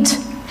lead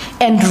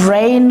and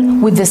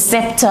reign with the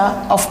scepter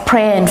of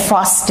prayer and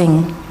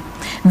fasting.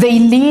 They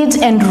lead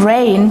and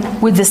reign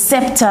with the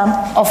scepter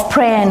of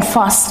prayer and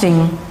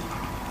fasting.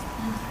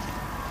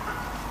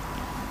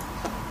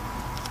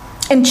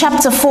 In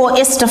chapter 4,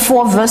 Esther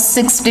 4 verse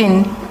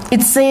 16,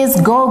 it says,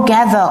 "Go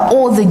gather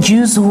all the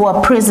Jews who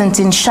are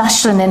present in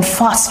Shushan and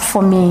fast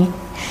for me.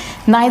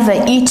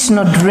 Neither eat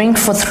nor drink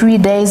for 3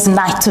 days,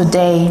 night or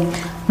day.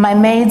 My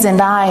maids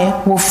and I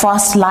will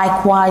fast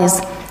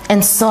likewise,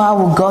 and so I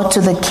will go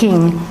to the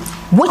king,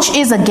 which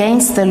is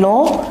against the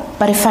law,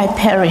 but if I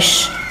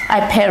perish, I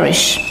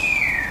perish."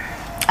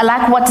 I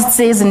like what it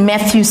says in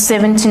Matthew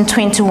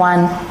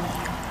 17:21.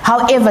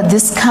 "However,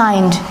 this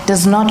kind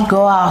does not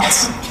go out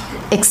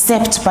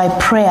except by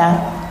prayer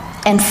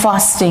and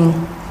fasting."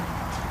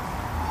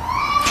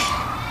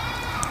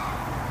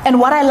 And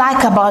what I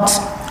like about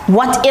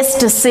what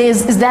Esther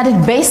says is that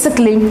it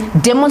basically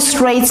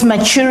demonstrates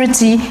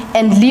maturity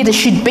and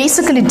leadership. It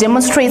basically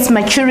demonstrates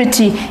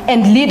maturity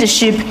and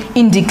leadership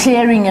in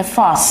declaring a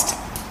fast.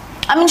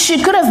 I mean,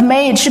 she could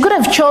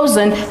have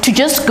chosen to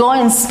just go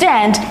and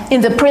stand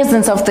in the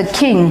presence of the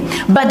king.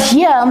 But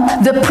here,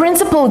 the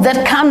principle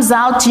that comes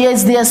out here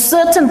is there are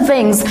certain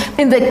things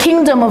in the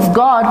kingdom of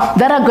God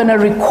that are going to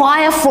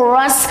require for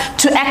us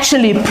to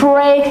actually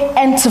pray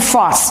and to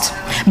fast.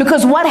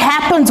 Because what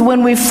happens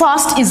when we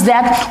fast is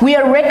that we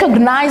are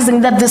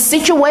recognizing that the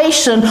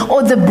situation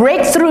or the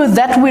breakthrough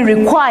that we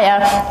require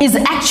is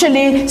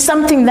actually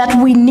something that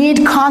we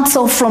need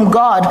counsel from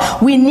God.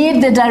 We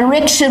need the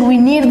direction, we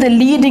need the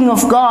leading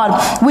of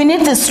God. We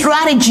need the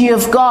strategy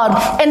of God.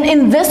 And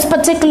in this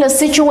particular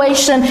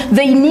situation,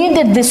 they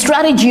needed the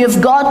strategy of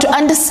God to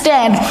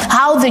understand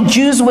how the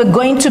Jews were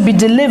going to be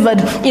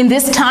delivered in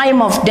this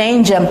time of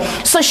danger.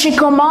 So she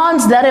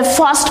commands that a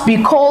fast be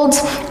called,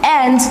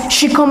 and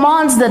she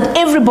commands that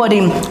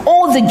everybody,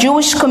 all the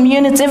Jewish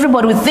community,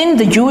 everybody within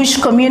the Jewish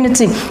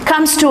community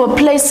comes to a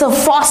place of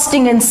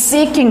fasting and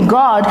seeking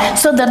God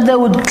so that they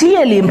would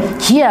clearly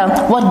hear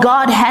what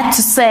God had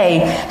to say.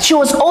 She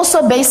was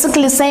also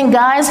basically saying,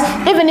 guys,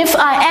 even if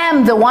I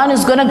am the one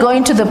who's going to go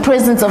into the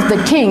presence of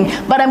the king,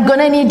 but I'm going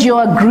to need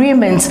your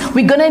agreement.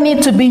 We're going to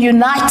need to be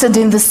united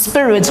in the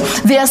spirit.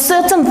 There are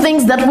certain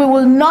things that we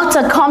will not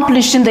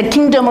accomplish in the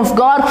kingdom of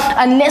God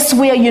unless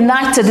we are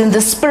united in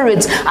the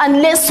spirit,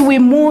 unless we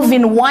move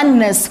in oneness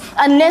oneness,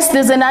 unless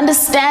there's an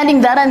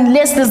understanding that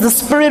unless there's the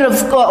spirit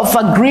of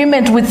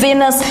agreement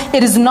within us,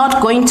 it is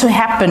not going to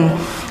happen.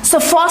 So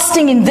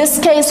fasting in this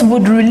case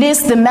would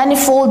release the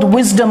manifold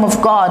wisdom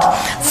of God.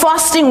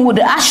 Fasting would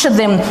usher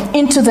them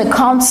into the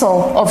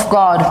counsel of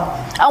God.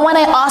 I want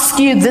to ask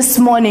you this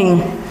morning,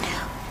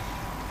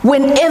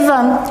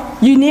 whenever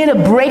you need a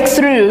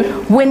breakthrough,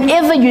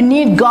 whenever you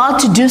need God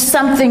to do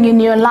something in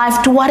your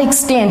life, to what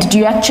extent do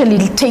you actually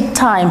take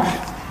time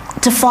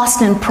to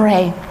fast and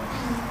pray?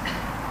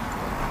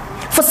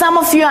 For some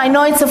of you, I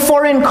know it's a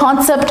foreign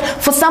concept.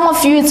 For some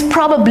of you, it's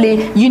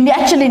probably you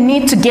actually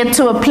need to get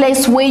to a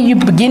place where you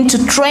begin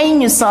to train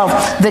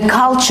yourself the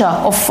culture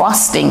of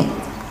fasting.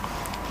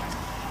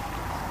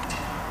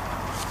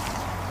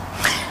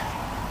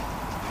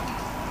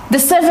 The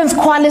seventh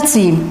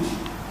quality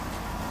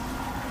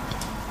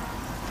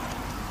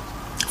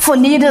for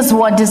leaders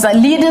who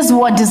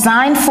are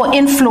designed for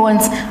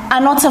influence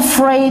are not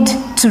afraid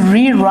to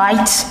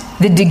rewrite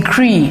the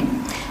decree.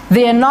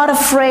 They are not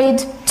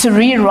afraid to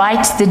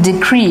rewrite the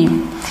decree.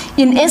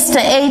 In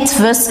Esther 8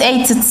 verse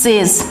 8 it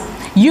says,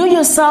 "You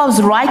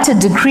yourselves write a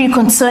decree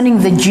concerning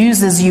the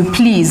Jews as you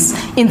please,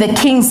 in the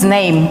king's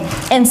name,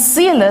 and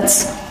seal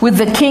it with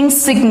the king's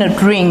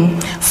signet ring.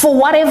 For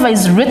whatever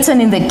is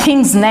written in the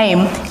king's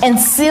name and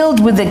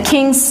sealed with the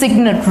king's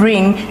signet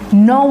ring,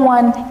 no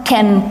one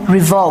can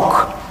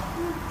revoke."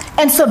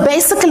 And so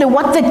basically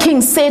what the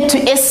king said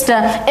to Esther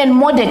and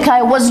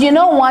Mordecai was, you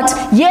know what?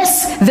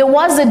 Yes, there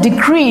was a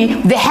decree.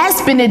 There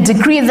has been a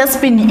decree that's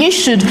been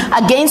issued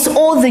against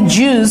all the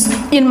Jews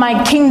in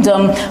my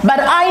kingdom. But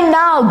I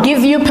now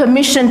give you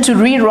permission to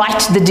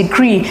rewrite the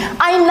decree.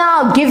 I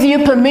now give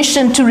you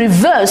permission to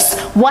reverse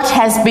what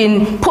has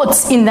been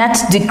put in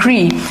that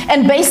decree.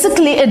 And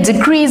basically a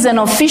decree is an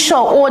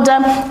official order.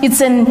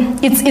 It's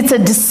a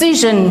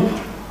decision.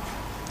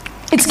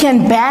 It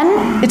can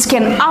ban, it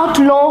can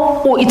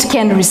outlaw, or it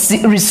can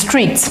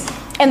restrict.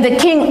 And the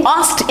king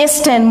asked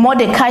Esther and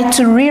Mordecai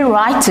to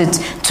rewrite it,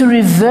 to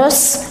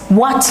reverse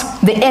what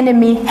the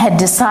enemy had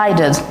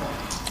decided.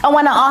 I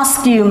want to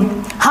ask you,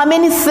 how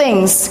many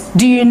things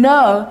do you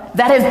know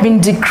that have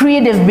been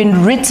decreed, have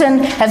been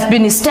written, have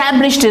been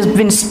established, have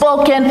been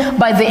spoken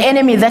by the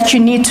enemy that you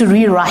need to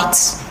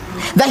rewrite?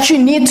 That you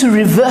need to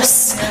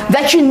reverse,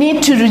 that you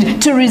need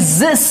to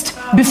resist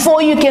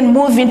before you can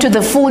move into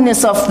the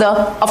fullness of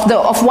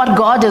what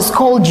God has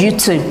called you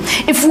to.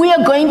 If we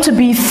are going to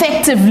be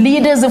effective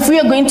leaders, if we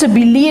are going to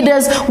be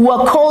leaders who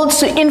are called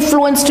to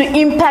influence, to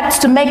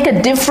impact, to make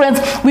a difference,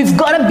 we've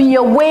got to be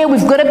aware,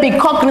 we've got to be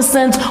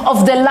cognizant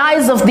of the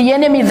lies of the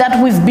enemy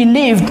that we've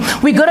believed.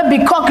 We've got to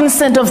be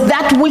cognizant of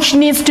that which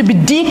needs to be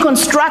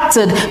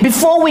deconstructed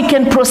before we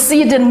can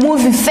proceed and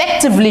move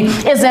effectively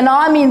as an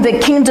army in the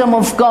kingdom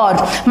of God.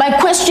 My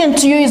question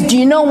to you is, do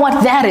you know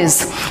what that is?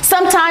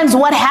 Sometimes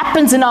what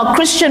happens in our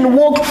Christian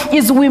walk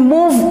is we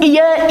move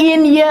year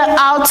in, year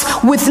out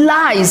with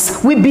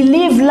lies. We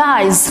believe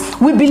lies.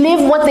 We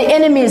believe what the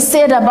enemy has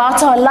said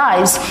about our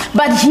lives.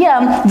 But here,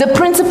 the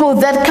principle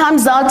that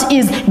comes out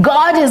is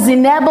God has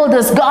enabled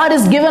us. God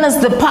has given us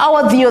the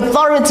power, the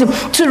authority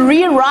to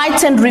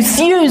rewrite and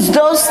refuse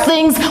those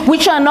things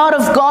which are not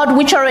of God,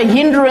 which are a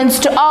hindrance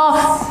to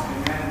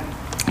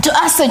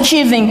us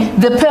achieving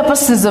the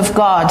purposes of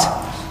God.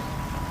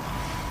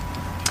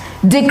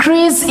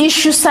 Decrees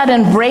issue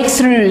sudden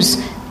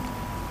breakthroughs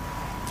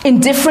in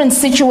different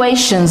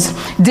situations.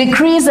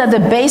 Decrees are the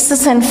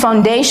basis and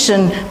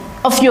foundation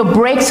of your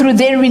breakthrough.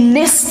 They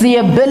release the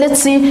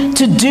ability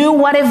to do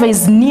whatever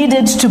is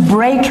needed to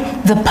break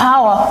the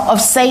power of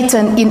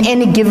Satan in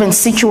any given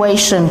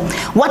situation.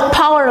 What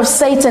power of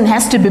Satan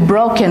has to be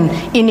broken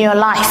in your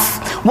life?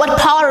 What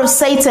power of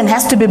Satan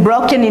has to be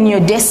broken in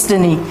your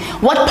destiny?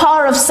 What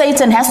power of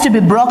Satan has to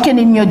be broken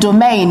in your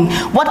domain?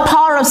 What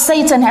power of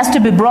Satan has to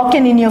be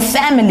broken in your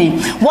family?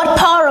 What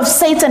power of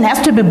Satan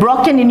has to be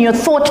broken in your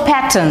thought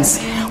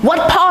patterns?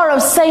 What power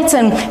of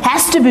Satan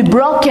has to be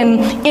broken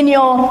in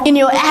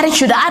your attitude?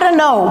 I don't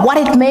know what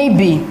it may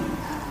be.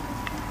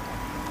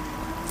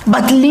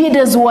 But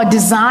leaders who are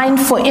designed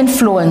for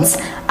influence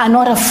are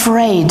not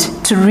afraid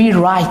to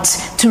rewrite,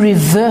 to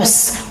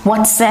reverse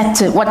what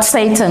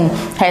Satan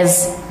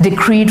has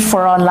decreed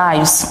for our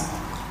lives.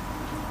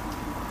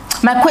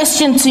 My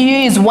question to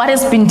you is, what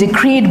has been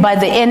decreed by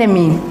the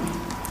enemy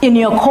in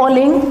your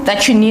calling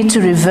that you need to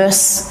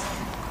reverse?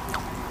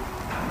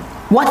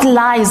 What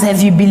lies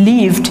have you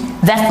believed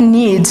that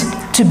need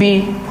to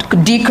be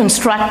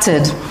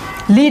deconstructed?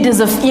 Leaders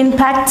of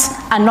impact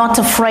are not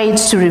afraid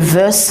to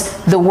reverse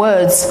the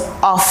words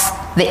of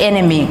the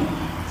enemy.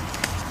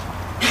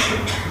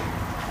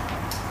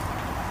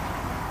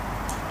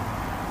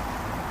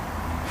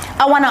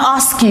 I want to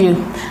ask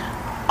you,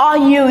 are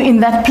you in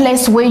that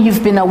place where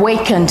you've been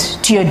awakened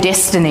to your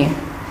destiny?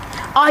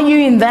 Are you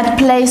in that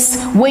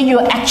place where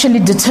you're actually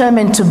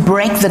determined to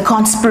break the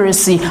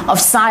conspiracy of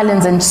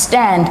silence and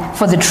stand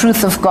for the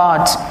truth of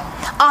God?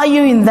 Are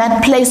you in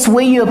that place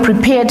where you are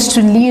prepared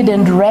to lead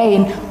and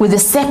reign with a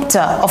scepter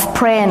of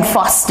prayer and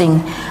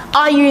fasting?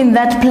 Are you in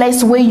that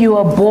place where you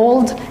are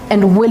bold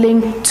and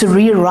willing to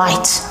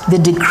rewrite the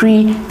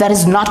decree that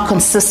is not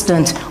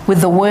consistent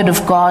with the word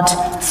of God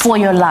for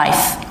your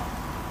life?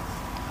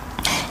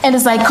 And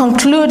as I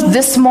conclude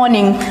this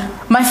morning,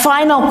 my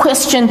final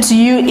question to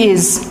you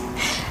is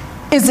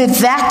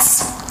it that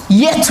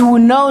yet who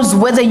knows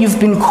whether you've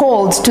been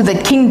called to the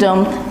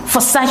kingdom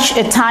for such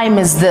a time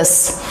as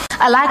this?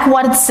 I like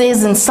what it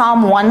says in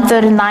Psalm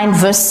 139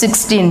 verse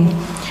 16.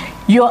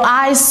 Your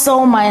eyes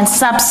saw my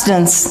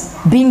substance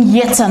being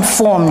yet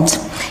unformed,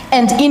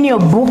 and in your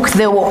book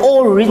they were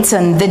all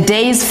written, the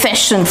days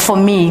fashioned for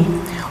me,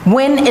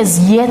 when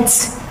as yet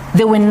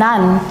there were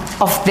none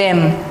of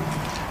them.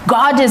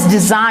 God has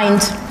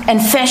designed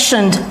and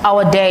fashioned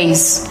our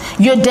days.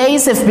 Your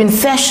days have been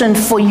fashioned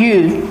for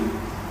you.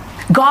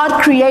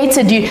 God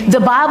created you. The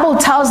Bible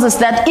tells us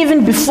that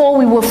even before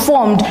we were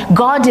formed,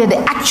 God had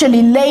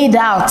actually laid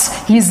out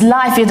his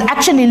life. He had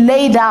actually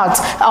laid out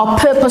our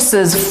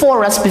purposes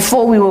for us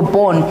before we were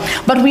born.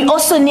 But we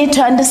also need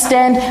to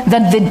understand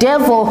that the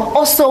devil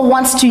also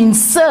wants to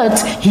insert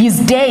his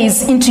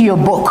days into your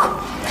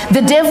book.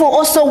 The devil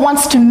also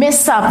wants to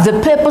mess up the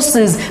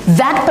purposes,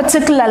 that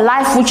particular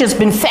life which has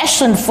been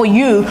fashioned for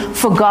you,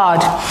 for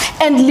God.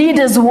 And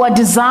leaders who are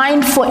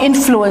designed for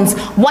influence,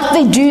 what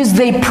they do is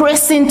they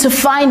press in to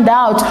find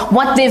out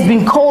what they've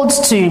been called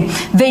to.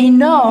 They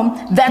know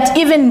that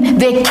even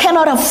they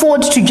cannot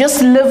afford to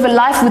just live a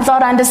life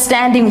without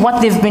understanding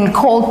what they've been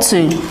called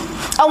to.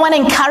 I want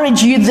to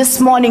encourage you this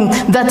morning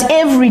that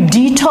every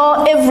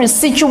detour, every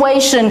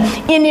situation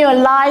in your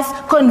life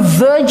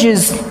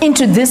converges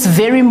into this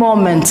very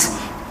moment,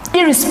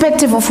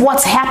 irrespective of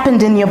what's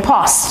happened in your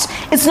past.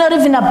 It's not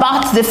even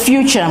about the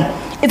future.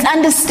 It's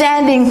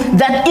understanding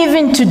that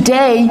even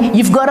today,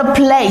 you've got a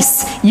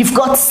place, you've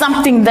got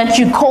something that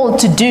you're called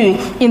to do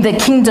in the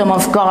kingdom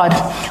of God.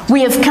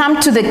 We have come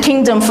to the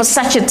kingdom for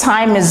such a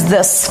time as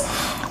this.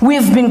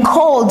 We've been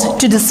called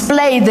to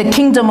display the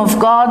kingdom of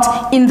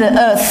God in the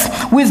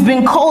earth. We've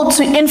been called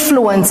to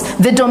influence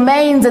the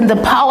domains and the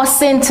power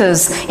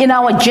centers in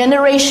our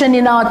generation,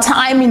 in our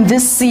time, in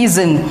this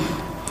season.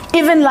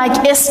 Even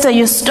like Esther,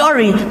 your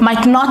story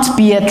might not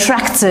be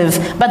attractive,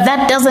 but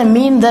that doesn't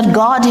mean that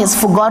God has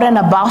forgotten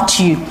about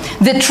you.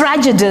 The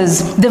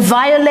tragedies, the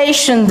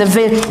violation, the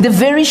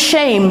very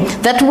shame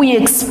that we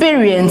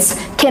experience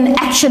can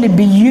actually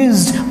be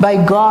used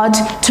by God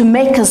to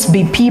make us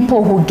be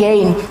people who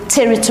gain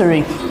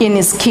territory in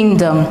his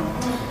kingdom.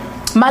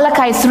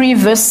 Malachi 3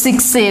 verse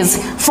 6 says,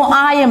 "For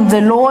I am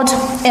the Lord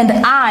and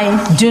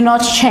I do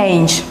not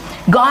change."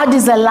 God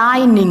is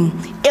aligning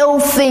all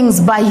things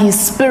by his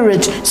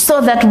Spirit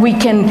so that we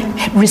can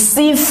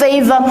receive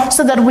favor,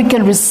 so that we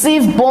can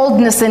receive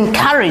boldness and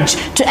courage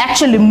to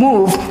actually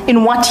move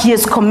in what he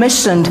has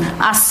commissioned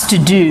us to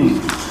do.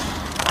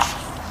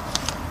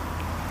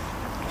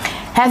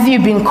 Have you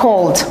been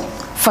called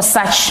for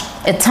such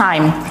a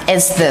time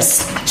as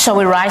this? Shall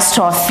we rise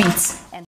to our feet?